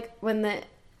able, like, when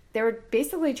they were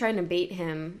basically trying to bait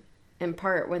him in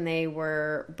part when they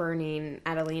were burning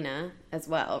Adelina as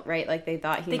well, right? Like, they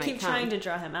thought he might come. They keep trying to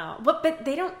draw him out. But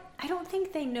I don't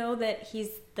think they know that he's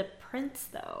the prince,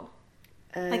 though.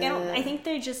 I think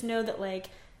they just know that,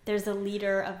 like, there's a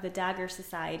leader of the Dagger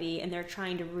Society and they're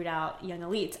trying to root out young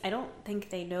elites. I don't think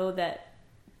they know that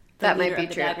that might be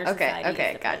true.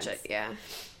 Okay, gotcha. Prince. Yeah.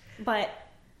 But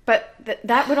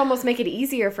that would almost make it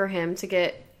easier for him to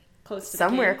get close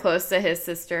to his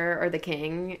sister or the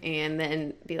king, and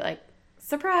then be like,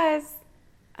 surprise,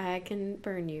 I can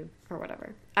burn you, or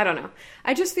whatever. I don't know.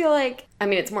 I just feel like, I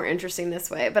mean, it's more interesting this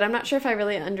way, but I'm not sure if I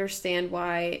really understand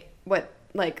I feel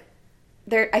like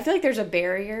there's a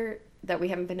barrier that we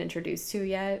haven't been introduced to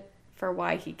yet for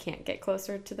why he can't get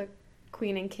closer to the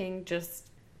queen and king just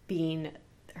being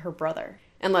her brother.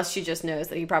 Unless she just knows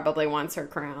that he probably wants her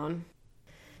crown.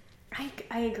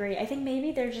 I agree. I think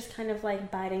maybe they're just kind of,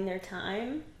 like, biding their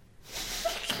time.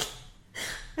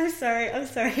 I'm sorry.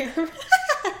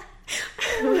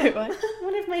 Wait, what?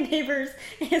 One of my neighbors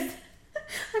is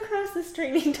across the street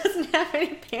and he doesn't have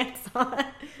any pants on.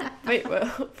 Wait,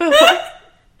 what?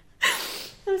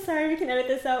 I'm sorry, we can edit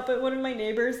this out, but one of my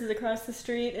neighbors is across the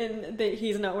street and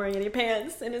he's not wearing any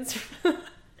pants, and it's...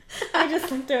 I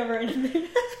just looked over and...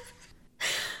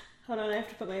 Hold on, I have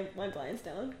to put my blinds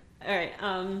down. Alright,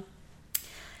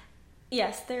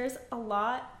 yes, there's a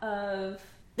lot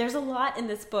in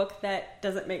this book that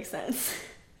doesn't make sense.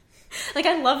 Like,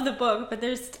 I love the book, but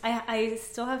I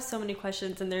still have so many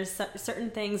questions, and there's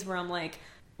certain things where I'm like,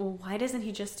 well, why doesn't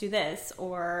he just do this?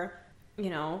 Or, you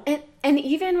know... And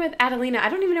even with Adelina, I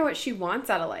don't even know what she wants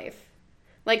out of life.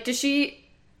 Like, does she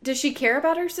care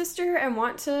about her sister and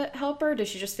want to help her? Does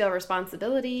she just feel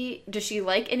responsibility? Does she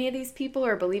like any of these people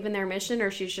or believe in their mission, or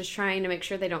she's just trying to make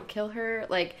sure they don't kill her?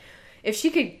 Like, if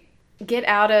she could get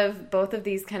out of both of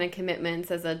these kind of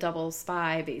commitments as a double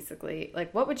spy, basically,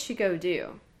 like, what would she go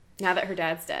do now that her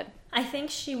dad's dead? I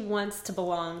think she wants to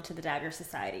belong to the Dagger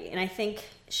Society, and I think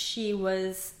she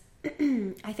was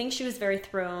very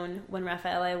thrown when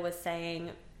Raffaele was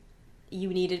saying, you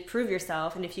need to prove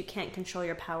yourself, and if you can't control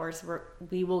your powers,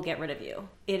 we will get rid of you.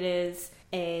 It's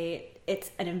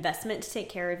an investment to take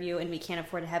care of you, and we can't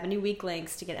afford to have any weak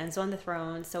links to get Enzo on the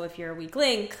throne. So if you're a weak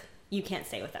link, you can't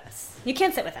stay with us. You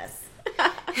can't sit with us.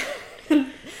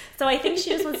 So I think she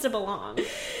just wants to belong.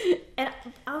 And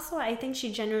also, I think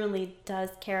she genuinely does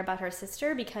care about her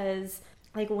sister, because,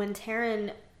 like, when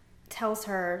Taryn tells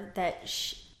her that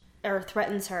or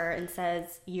threatens her and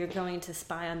says, you're going to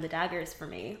spy on the daggers for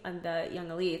me, on the young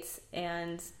elites,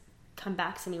 and come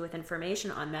back to me with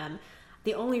information on them,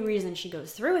 the only reason she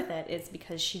goes through with it is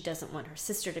because she doesn't want her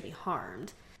sister to be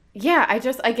harmed. Yeah, I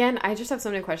just have so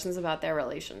many questions about their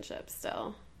relationship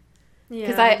still. Yeah.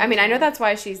 Because I know that's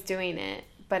why she's doing it,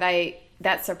 but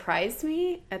that surprised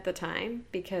me at the time,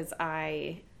 because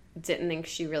I didn't think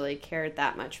she really cared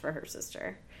that much for her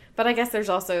sister. But I guess there's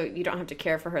also, you don't have to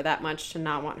care for her that much to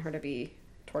not want her to be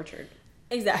tortured.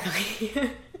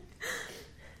 Exactly.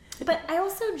 But I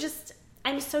also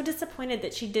I'm so disappointed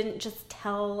that she didn't just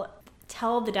tell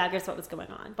the daggers what was going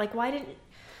on. Like, why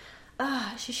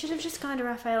didn't... she should have just gone to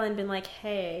Raphael and been like,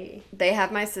 hey... They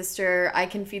have my sister. I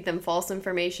can feed them false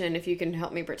information if you can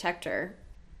help me protect her.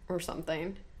 Or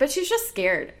something. But she's just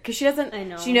scared. Because she doesn't... I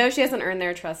know. She knows she hasn't earned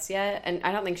their trust yet. And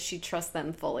I don't think she trusts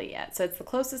them fully yet. So it's the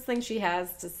closest thing she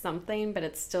has to something, but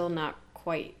it's still not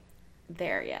quite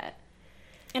there yet.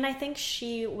 And I think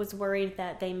she was worried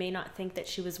that they may not think that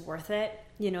she was worth it.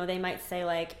 You know, they might say,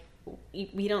 like,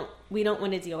 we don't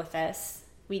want to deal with this.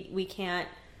 We can't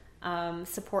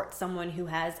support someone who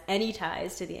has any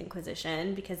ties to the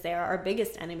Inquisition because they are our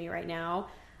biggest enemy right now.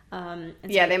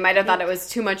 Yeah, they might have thought it was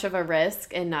too much of a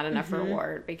risk and not enough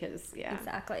reward because, yeah.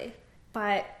 Exactly.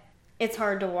 But it's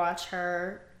hard to watch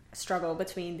her struggle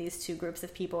between these two groups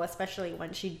of people, especially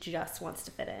when she just wants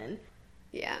to fit in.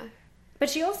 Yeah. But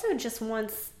she also just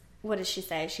wants, what does she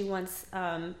say? She wants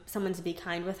someone to be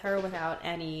kind with her without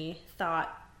any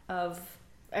thought of,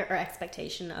 or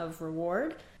expectation of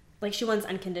reward. Like, she wants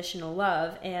unconditional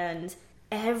love, and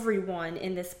everyone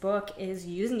in this book is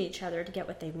using each other to get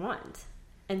what they want.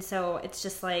 And so it's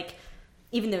just like,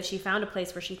 even though she found a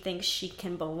place where she thinks she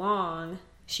can belong,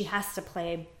 she has to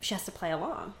play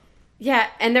along. Yeah,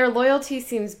 and their loyalty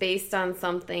seems based on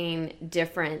something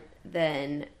different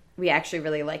than we actually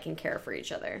really like and care for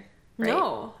each other. Right?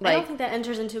 No, I don't think that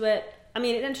enters into it. I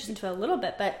mean, it enters into it a little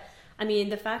bit, but I mean,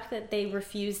 the fact that they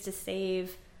refuse to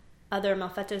save other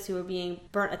Malfettos who are being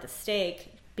burnt at the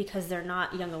stake because they're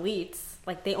not young elites,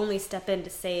 like, they only step in to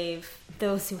save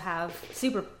those who have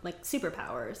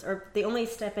superpowers, or they only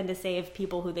step in to save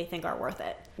people who they think are worth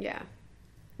it. Yeah.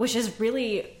 Which is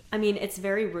really, I mean, it's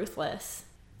very ruthless.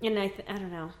 And I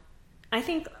don't know. I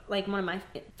think, like, one of my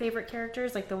favorite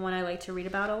characters, like the one I like to read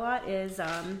about a lot, is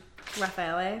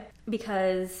Raffaele,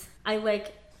 because I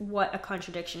like what a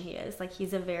contradiction he is. Like,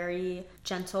 he's a very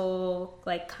gentle,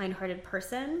 like, kind-hearted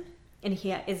person, and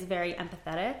he is very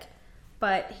empathetic,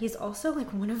 but he's also,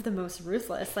 like, one of the most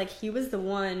ruthless. Like, he was the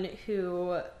one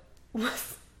who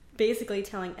was basically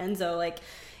telling Enzo, like,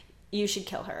 you should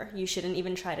kill her. You shouldn't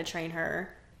even try to train her.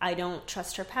 I don't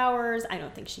trust her powers. I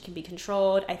don't think she can be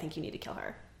controlled. I think you need to kill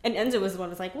her. And Enzo was the one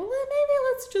who was like, well, then maybe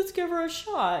let's just give her a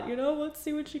shot, you know? Let's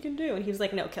see what she can do. And he was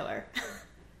like, no, kill her.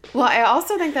 Well, I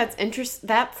also think that's interesting.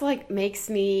 That's, like, makes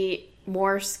me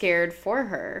more scared for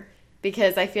her.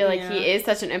 Because I feel like he is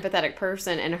such an empathetic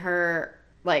person, and her,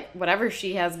 like, whatever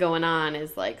she has going on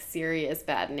is, like, serious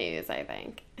bad news, I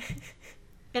think.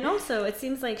 And also, it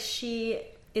seems like she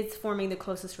is forming the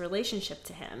closest relationship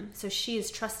to him. So she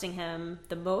is trusting him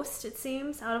the most, it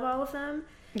seems, out of all of them.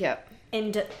 Yep.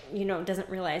 And, you know, doesn't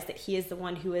realize that he is the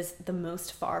one who is the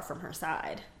most far from her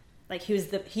side. Like, he is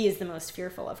the most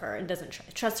fearful of her and doesn't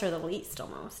trust her the least,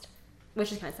 almost.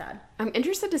 Which is kind of sad. I'm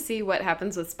interested to see what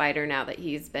happens with Spider now that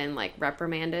he's been, like,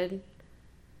 reprimanded.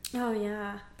 Oh,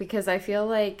 yeah. Because I feel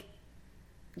like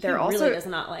he really does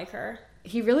not like her.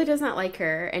 He really does not like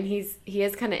her, and he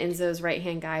is kind of Enzo's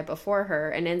right-hand guy before her,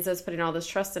 and Enzo's putting all this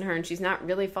trust in her, and she's not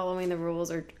really following the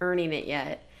rules or earning it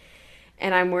yet.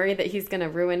 And I'm worried that he's going to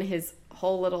ruin his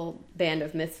whole little band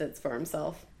of misfits for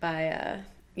himself by,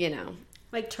 you know.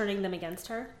 Like, turning them against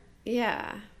her?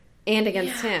 Yeah. And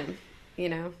against him, you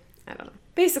know. I don't know.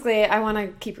 Basically, I want to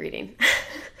keep reading.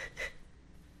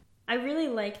 I really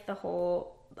like the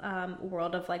whole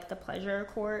world of, like, the pleasure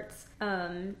courts.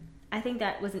 I think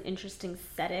that was an interesting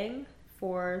setting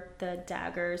for the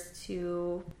daggers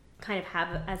to kind of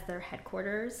have as their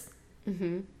headquarters.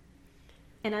 Mm-hmm.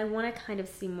 And I want to kind of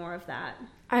see more of that.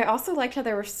 I also liked how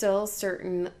there were still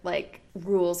certain, like,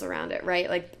 rules around it, right?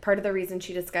 Like, part of the reason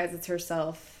she disguises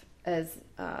herself as,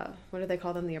 what do they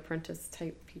call them? The apprentice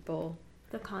type people.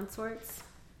 The consorts.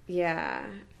 Yeah.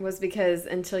 Was because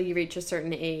until you reach a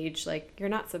certain age, like, you're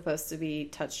not supposed to be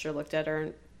touched or looked at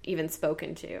or even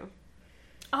spoken to.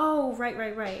 Oh,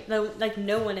 right. Like,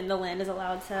 no one in the land is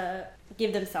allowed to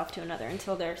give themselves to another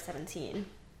until they're 17. Yep.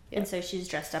 And so she's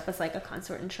dressed up as, like, a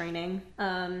consort in training.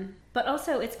 But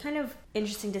also, it's kind of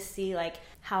interesting to see, like,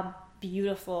 how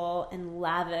beautiful and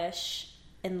lavish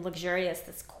and luxurious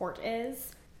this court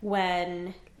is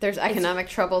when there's economic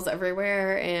troubles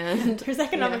everywhere, and there's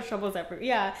economic troubles everywhere.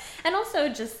 Yeah. And also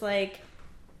just, like,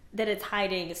 that it's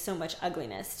hiding so much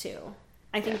ugliness, too.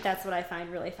 I think that's what I find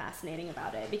really fascinating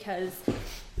about it, because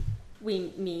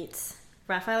we meet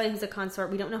Raffaele, who's a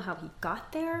consort. We don't know how he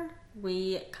got there.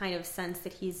 We kind of sense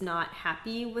that he's not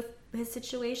happy with his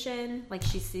situation. Like,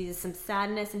 she sees some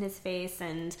sadness in his face,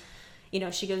 and,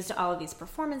 she goes to all of these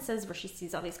performances where she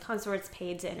sees all these consorts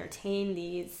paid to entertain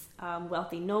these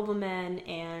wealthy noblemen,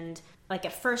 and like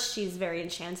at first she's very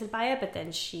enchanted by it, but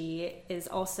then she is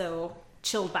also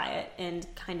chilled by it and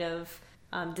kind of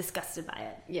disgusted by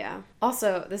it. Yeah.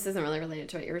 Also, this isn't really related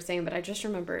to what you were saying, but I just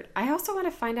remembered. I also want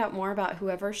to find out more about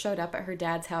whoever showed up at her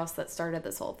dad's house that started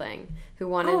this whole thing, who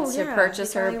wanted to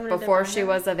purchase her before she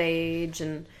was of age,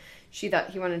 and she thought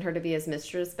he wanted her to be his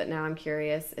mistress, but now I'm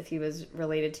curious if he was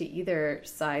related to either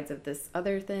sides of this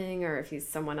other thing, or if he's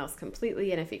someone else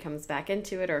completely, and if he comes back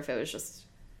into it, or if it was just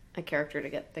a character to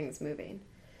get things moving.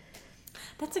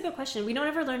 That's a good question. We don't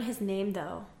ever learn his name,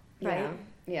 though, right?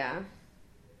 Yeah.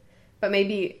 But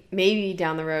maybe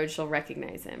down the road she'll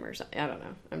recognize him or something. I don't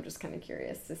know. I'm just kind of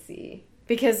curious to see.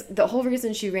 Because the whole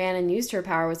reason she ran and used her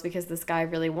power was because this guy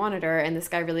really wanted her, and this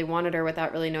guy really wanted her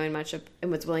without really knowing much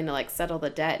and was willing to like settle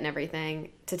the debt and everything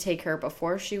to take her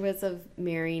before she was of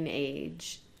marrying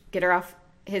age, get her off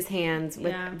his hands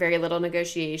with very little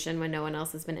negotiation when no one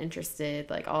else has been interested,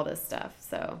 like all this stuff.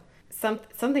 So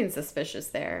something suspicious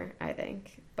there, I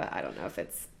think. But I don't know if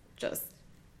it's just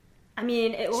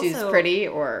she's pretty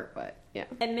or what. Yeah.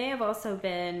 It may have also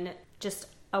been just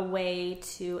a way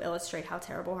to illustrate how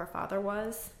terrible her father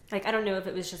was. Like, I don't know if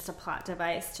it was just a plot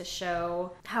device to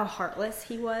show how heartless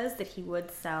he was, that he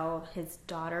would sell his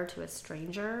daughter to a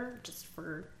stranger just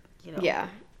for,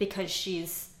 because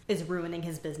is ruining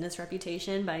his business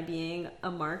reputation by being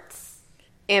a Marx.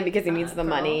 And because he needs the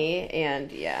money,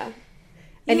 and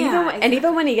And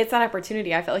even when he gets that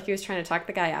opportunity, I felt like he was trying to talk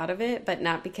the guy out of it, but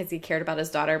not because he cared about his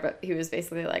daughter, but he was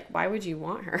basically like, why would you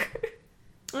want her?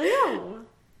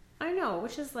 I know,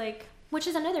 which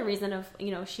is another reason of,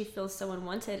 she feels so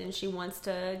unwanted and she wants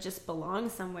to just belong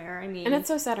somewhere. I mean, and it's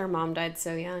so sad her mom died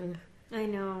so young. I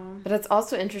know. But it's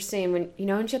also interesting when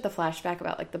she had the flashback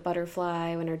about like the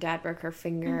butterfly when her dad broke her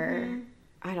finger. Mm-hmm.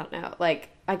 I don't know. Like,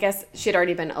 I guess she had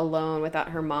already been alone without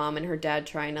her mom and her dad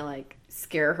trying to like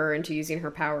scare her into using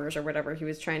her powers or whatever he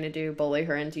was trying to do, bully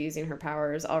her into using her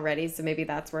powers already. So maybe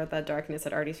that's where the darkness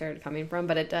had already started coming from.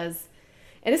 But it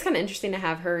is kind of interesting to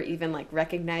have her even like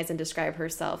recognize and describe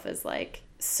herself as like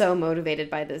so motivated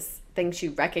by this thing she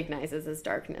recognizes as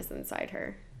darkness inside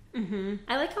her. Mm-hmm.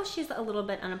 I like how she's a little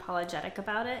bit unapologetic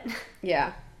about it.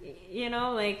 Yeah.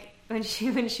 Like when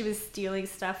she was stealing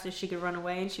stuff so she could run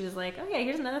away, and she was like, oh yeah,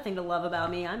 here's another thing to love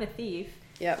about me. I'm a thief.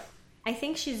 Yep. I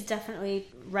think she's definitely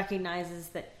recognizes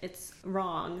that it's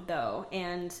wrong, though,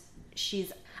 and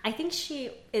I think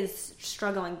she is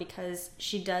struggling because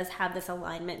she does have this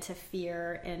alignment to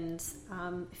fear and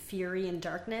fury and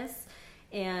darkness,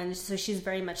 and so she's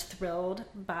very much thrilled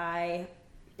by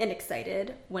and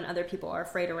excited when other people are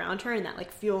afraid around her, and that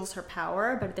like fuels her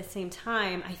power. But at the same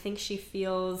time, I think she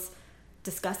feels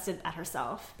disgusted at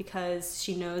herself because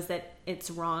she knows that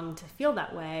it's wrong to feel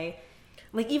that way.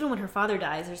 Like, even when her father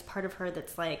dies, there's part of her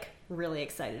that's, like, really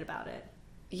excited about it.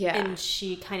 Yeah. And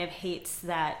she kind of hates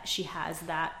that she has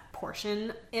that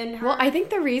portion in her. Well, I think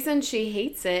the reason she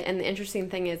hates it, and the interesting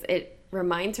thing is, it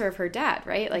reminds her of her dad,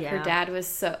 right? Like, her dad was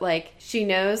so, like, she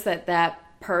knows that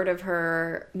part of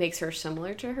her makes her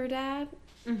similar to her dad,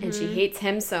 mm-hmm. and she hates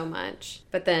him so much.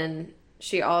 But then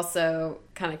she also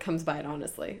kind of comes by it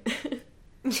honestly.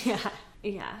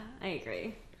 Yeah, I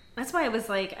agree. That's why it was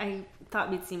like, I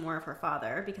thought we'd see more of her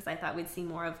father, because I thought we'd see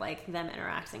more of like them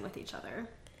interacting with each other.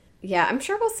 Yeah, I'm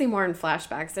sure we'll see more in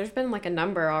flashbacks. There's been like a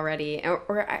number already.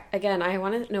 Again, I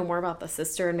want to know more about the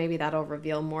sister, and maybe that'll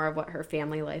reveal more of what her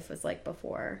family life was like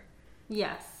before.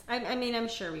 Yes. I mean, I'm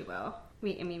sure we will.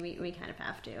 We kind of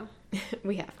have to.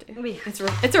 We have to.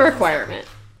 It's a requirement.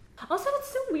 Also,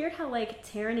 it's so weird how like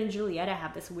Taryn and Julieta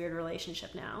have this weird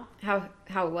relationship now.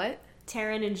 How what?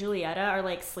 Taryn and Julieta are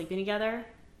like sleeping together.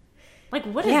 Like,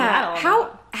 what is that all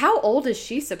about? How old is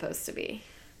she supposed to be?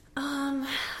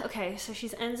 Okay, so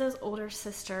she's Enzo's older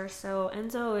sister. So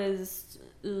Enzo is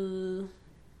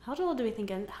how old do we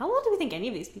think any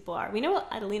of these people are? We know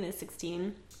Adelina is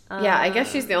 16. Yeah, I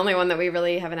guess she's the only one that we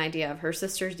really have an idea of. Her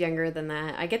sister's younger than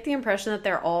that. I get the impression that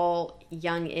they're all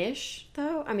young-ish,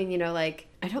 though. I mean, like,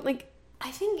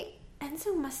 I think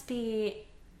Enzo must be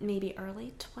maybe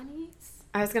early 20s.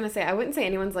 I was gonna say, I wouldn't say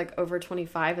anyone's like over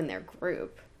 25 in their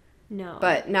group. No,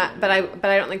 but I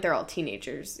don't think they're all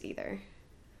teenagers either.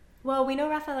 Well, we know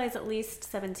Raphael's at least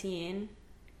 17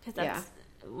 because that's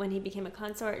when he became a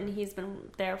consort, and he's been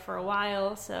there for a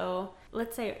while. So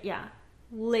let's say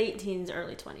late teens,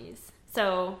 early 20s.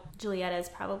 So Julieta is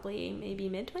probably maybe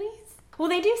mid 20s. Well,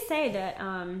 they do say that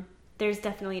there's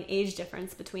definitely an age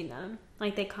difference between them.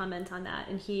 Like, they comment on that,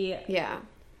 and he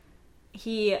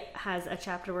has a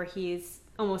chapter where he's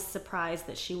almost surprised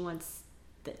that she wants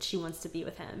that she wants to be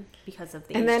with him because of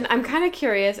the And age then I'm difference. kind of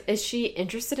curious, is she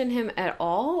interested in him at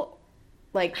all?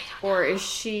 Like, or is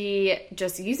she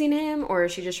just using him, or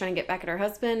is she just trying to get back at her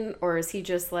husband, or is he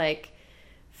just like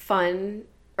fun,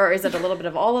 or is it a little bit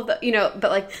of all of the, but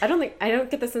like I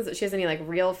don't get the sense that she has any like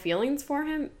real feelings for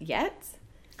him yet.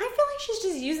 I feel like she's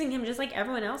just using him just like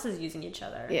everyone else is using each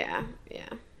other. Yeah.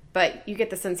 But you get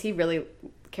the sense he really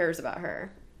cares about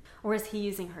her. Or is he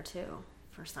using her too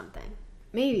for something?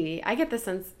 Maybe. I get the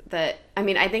sense that,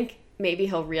 I think maybe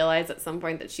he'll realize at some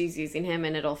point that she's using him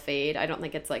and it'll fade. I don't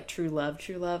think it's like true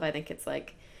love. I think it's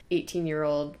like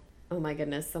 18-year-old, oh my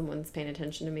goodness, someone's paying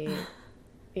attention to me,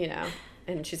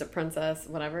 and she's a princess,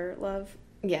 whatever, love.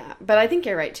 Yeah, but I think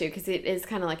you're right too, because it is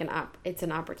kind of like it's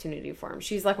an opportunity for him.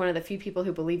 She's like one of the few people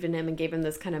who believed in him and gave him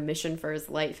this kind of mission for his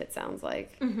life, it sounds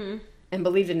like. Mm-hmm. And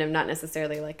believed in him not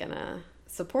necessarily like in a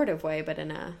supportive way, but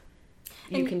in a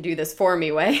you can do this for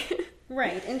me way.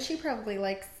 Right, and she probably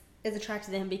is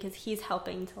attracted to him because he's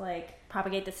helping to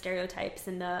propagate the stereotypes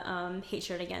and the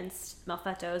hatred against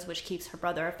Malfettos, which keeps her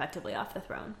brother effectively off the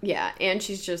throne. Yeah, and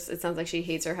it sounds like she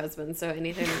hates her husband, so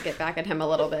anything to get back at him a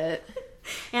little bit.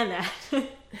 And that.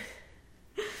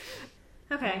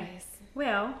 Okay. Nice.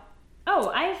 Well,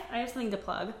 I have something to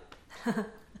plug.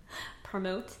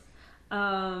 Promote. So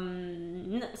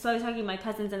I was talking to my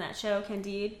cousins in that show,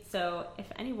 Candide. So if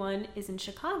anyone is in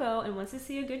Chicago and wants to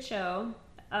see a good show,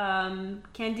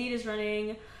 Candide is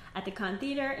running at the Con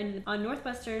Theater on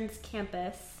Northwestern's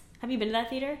campus. Have you been to that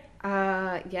theater?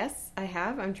 Yes, I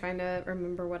have. I'm trying to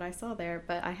remember what I saw there,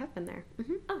 but I have been there.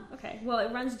 Mm-hmm. Oh, okay. Well,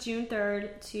 it runs June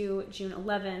 3rd to June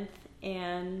 11th,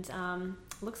 and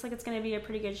looks like it's going to be a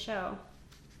pretty good show.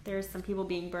 There's some people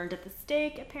being burned at the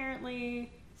stake,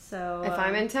 apparently. So if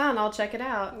I'm in town, I'll check it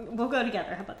out. We'll go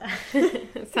together. How about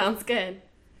that? Sounds good.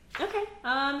 Okay.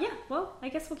 Yeah. Well, I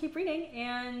guess we'll keep reading.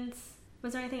 And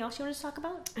was there anything else you wanted to talk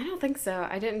about? I don't think so.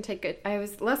 I didn't take it. I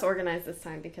was less organized this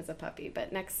time because of Puppy,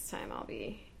 but next time I'll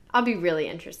be really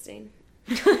interesting.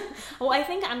 Well, I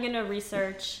think I'm gonna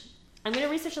research a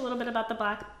little bit about the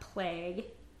Black Plague,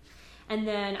 and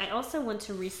then I also want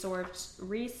to research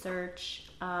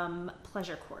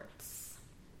pleasure courts.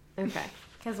 Okay.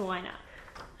 Because why not?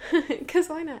 Because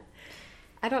why not?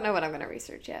 I don't know what I'm going to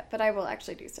research yet, but I will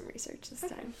actually do some research this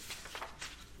time.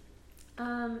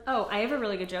 I have a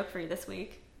really good joke for you this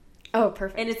week. Oh,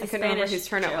 perfect. And it's a I couldn't remember Spanish whose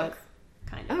turn joke, it was.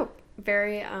 kind of. Oh,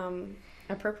 very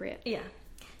appropriate. Yeah.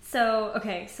 So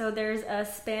there's a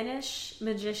Spanish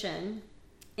magician,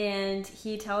 and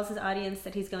he tells his audience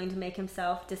that he's going to make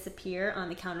himself disappear on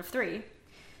the count of 3.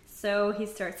 So he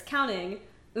starts counting,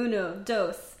 1,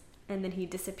 2, and then he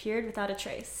disappeared without a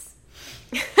trace.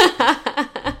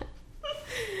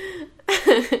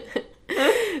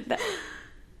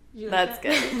 That's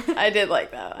good. I did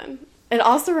like that one. It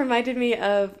also reminded me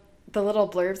of the little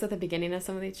blurbs at the beginning of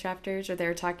some of these chapters where they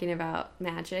were talking about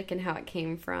magic and how it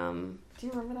came from. Do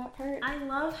you remember that part? I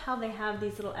love how they have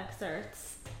these little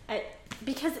excerpts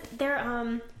because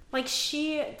they're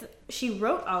she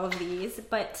wrote all of these,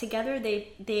 but together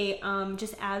they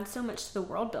just add so much to the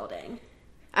world building.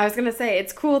 I was gonna say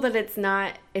it's cool that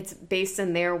it's based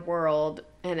in their world,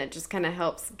 and it just kind of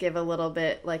helps give a little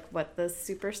bit like what the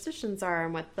superstitions are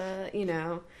and what the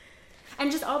and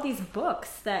just all these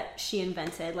books that she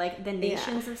invented, like the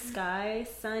Nations of Sky,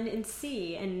 Sun, and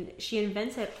Sea, and she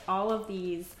invented all of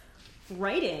these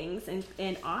writings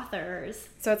and authors.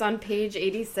 So it's on page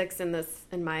 86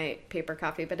 in my paper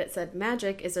copy, but it said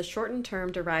magic is a shortened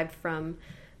term derived from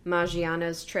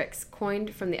Maggiano's tricks,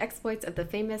 coined from the exploits of the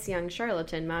famous young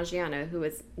charlatan Maggiano, who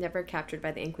was never captured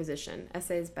by the Inquisition.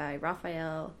 Essays by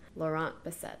Raphael Laurent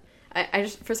Basset. I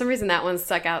just, for some reason, that one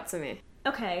stuck out to me.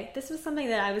 Okay, this was something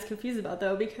that I was confused about,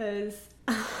 though, because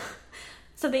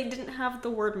so they didn't have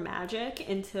the word magic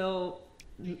until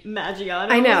Maggiano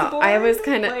I know. was born? I was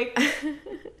kind of like,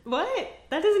 what?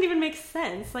 That doesn't even make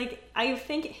sense. Like, I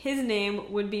think his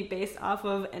name would be based off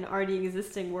of an already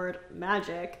existing word,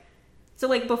 magic. So,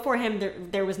 like, before him,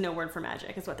 there was no word for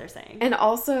magic, is what they're saying. And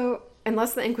also,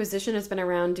 unless the Inquisition has been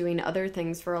around doing other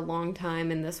things for a long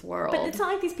time in this world. But it's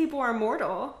not like these people are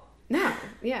immortal. No,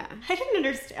 yeah. I didn't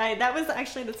understand.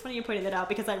 That's funny you pointed that out,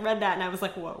 because I read that and I was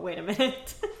like, whoa, wait a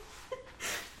minute.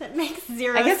 That makes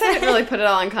zero sense. I guess I didn't really put it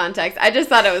all in context. I just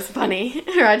thought it was funny.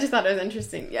 Or I just thought it was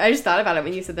interesting. I just thought about it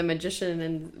when you said the magician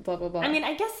and blah, blah, blah. I mean,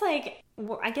 I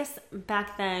guess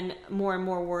back then more and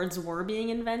more words were being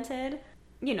invented.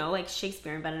 You know, like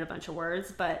Shakespeare invented a bunch of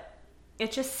words, but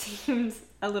it just seems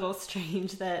a little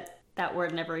strange that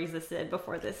word never existed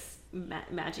before this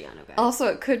Maggiano guy. Also,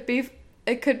 it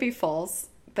could be false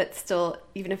but still,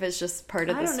 even if it's just part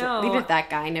of I the don't story, know. even if that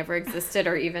guy never existed,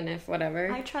 or even if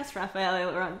whatever. I trust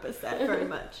Raphael Laurent Basset very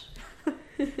much.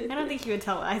 I don't think he would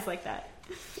tell lies like that.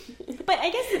 But I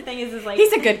guess the thing is like...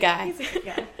 He's a good guy. He's a good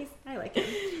guy. I like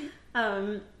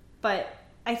him. But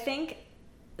I think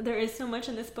there is so much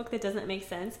in this book that doesn't make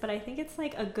sense, but I think it's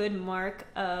like a good mark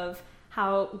of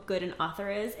how good an author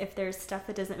is if there's stuff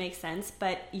that doesn't make sense,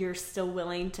 but you're still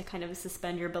willing to kind of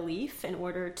suspend your belief in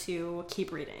order to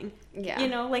keep reading. Yeah. You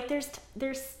know, like there's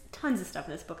tons of stuff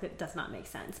in this book that does not make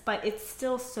sense, but it's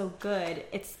still so good.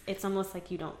 It's almost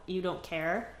like you don't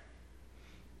care.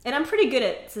 And I'm pretty good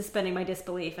at suspending my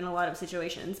disbelief in a lot of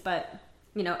situations, but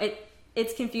you know,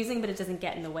 it's confusing, but it doesn't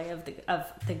get in the way of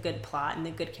the good plot and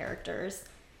the good characters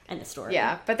and the story.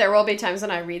 Yeah, but there will be times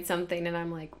when I read something and I'm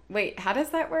like, wait, how does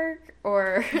that work?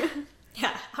 Or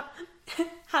yeah,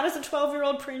 how does a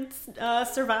 12-year-old prince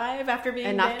survive after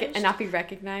being banished? and not be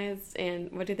recognized?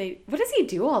 And what does he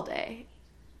do all day?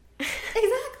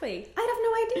 Exactly, I have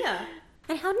no idea.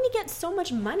 And how did he get so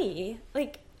much money?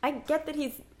 Like, I get that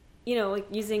he's, you know, like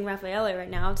using Raffaele right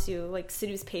now to like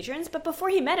seduce patrons, but before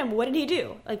he met him, what did he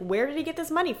do? Like, where did he get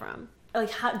this money from? Like,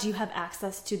 how do you have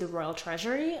access to the royal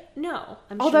treasury? No.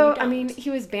 Although, sure you I mean, don't. he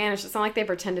was banished. It's not like they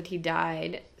pretended he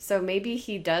died. So maybe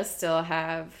he does still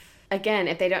have, again,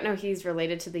 if they don't know he's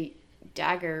related to the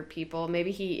Dagger people,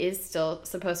 maybe he is still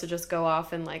supposed to just go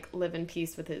off and like live in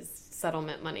peace with his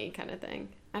settlement money kind of thing.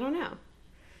 I don't know.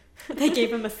 They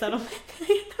gave him a settlement.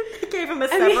 They gave him a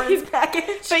severance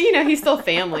package. But, you know, he's still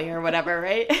family or whatever,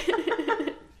 right?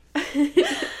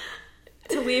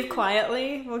 To leave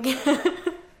quietly? We'll get...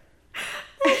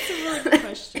 That's a really good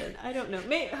question. I don't know.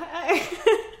 Maybe,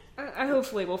 I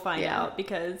hopefully we'll find out,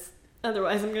 because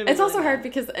otherwise I'm going to be It's also really hard mad.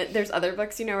 because there's other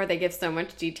books, you know, where they give so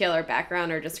much detail or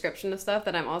background or description of stuff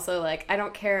that I'm also like, I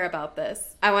don't care about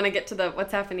this. I want to get to the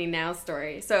what's happening now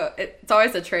story. So it's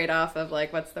always a trade-off of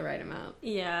like, what's the right amount?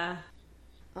 Yeah.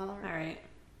 All right.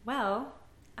 Well,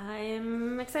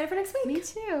 I'm excited for next week. Me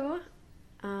too.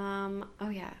 Oh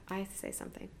yeah, I have to say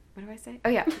something. What do I say? Oh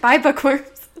yeah, buy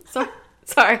Bookworms.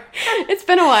 Sorry, it's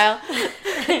been a while.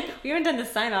 We haven't done the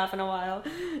sign-off in a while.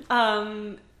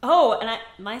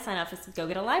 My sign-off is to go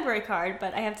get a library card,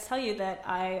 but I have to tell you that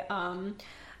I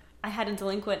had a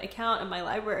delinquent account in my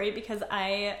library because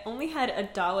I only had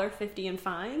 $1.50 in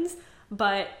fines,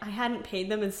 but I hadn't paid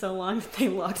them in so long that they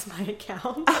locked my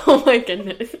account. Oh my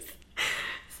goodness.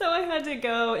 So I had to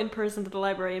go in person to the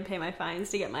library and pay my fines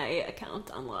to get my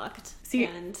account unlocked.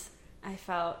 And I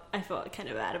felt kind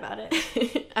of bad about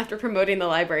it. After promoting the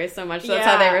library so much, that's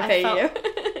how they repay you.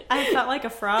 I felt like a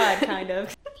fraud, kind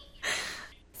of.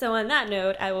 So on that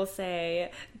note, I will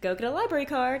say, go get a library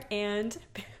card and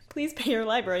please pay your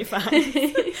library fines.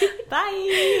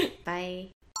 Bye! Bye.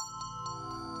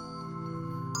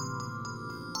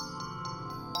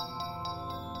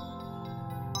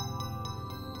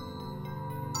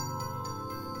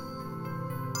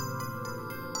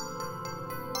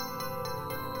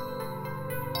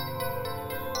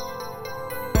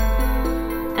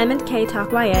 M&K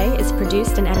Talk YA is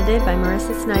produced and edited by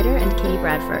Marissa Snyder and Katie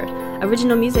Bradford.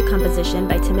 Original music composition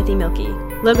by Timothy Milkey.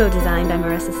 Logo design by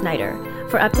Marissa Snyder.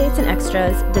 For updates and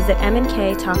extras, visit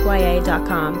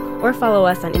mnktalkya.com or follow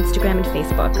us on Instagram and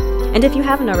Facebook. And if you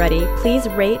haven't already, please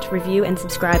rate, review, and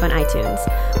subscribe on iTunes.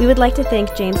 We would like to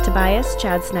thank James Tobias,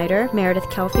 Chad Snyder,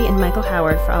 Meredith Kelfie, and Michael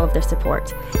Howard for all of their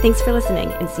support. Thanks for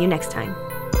listening, and see you next time.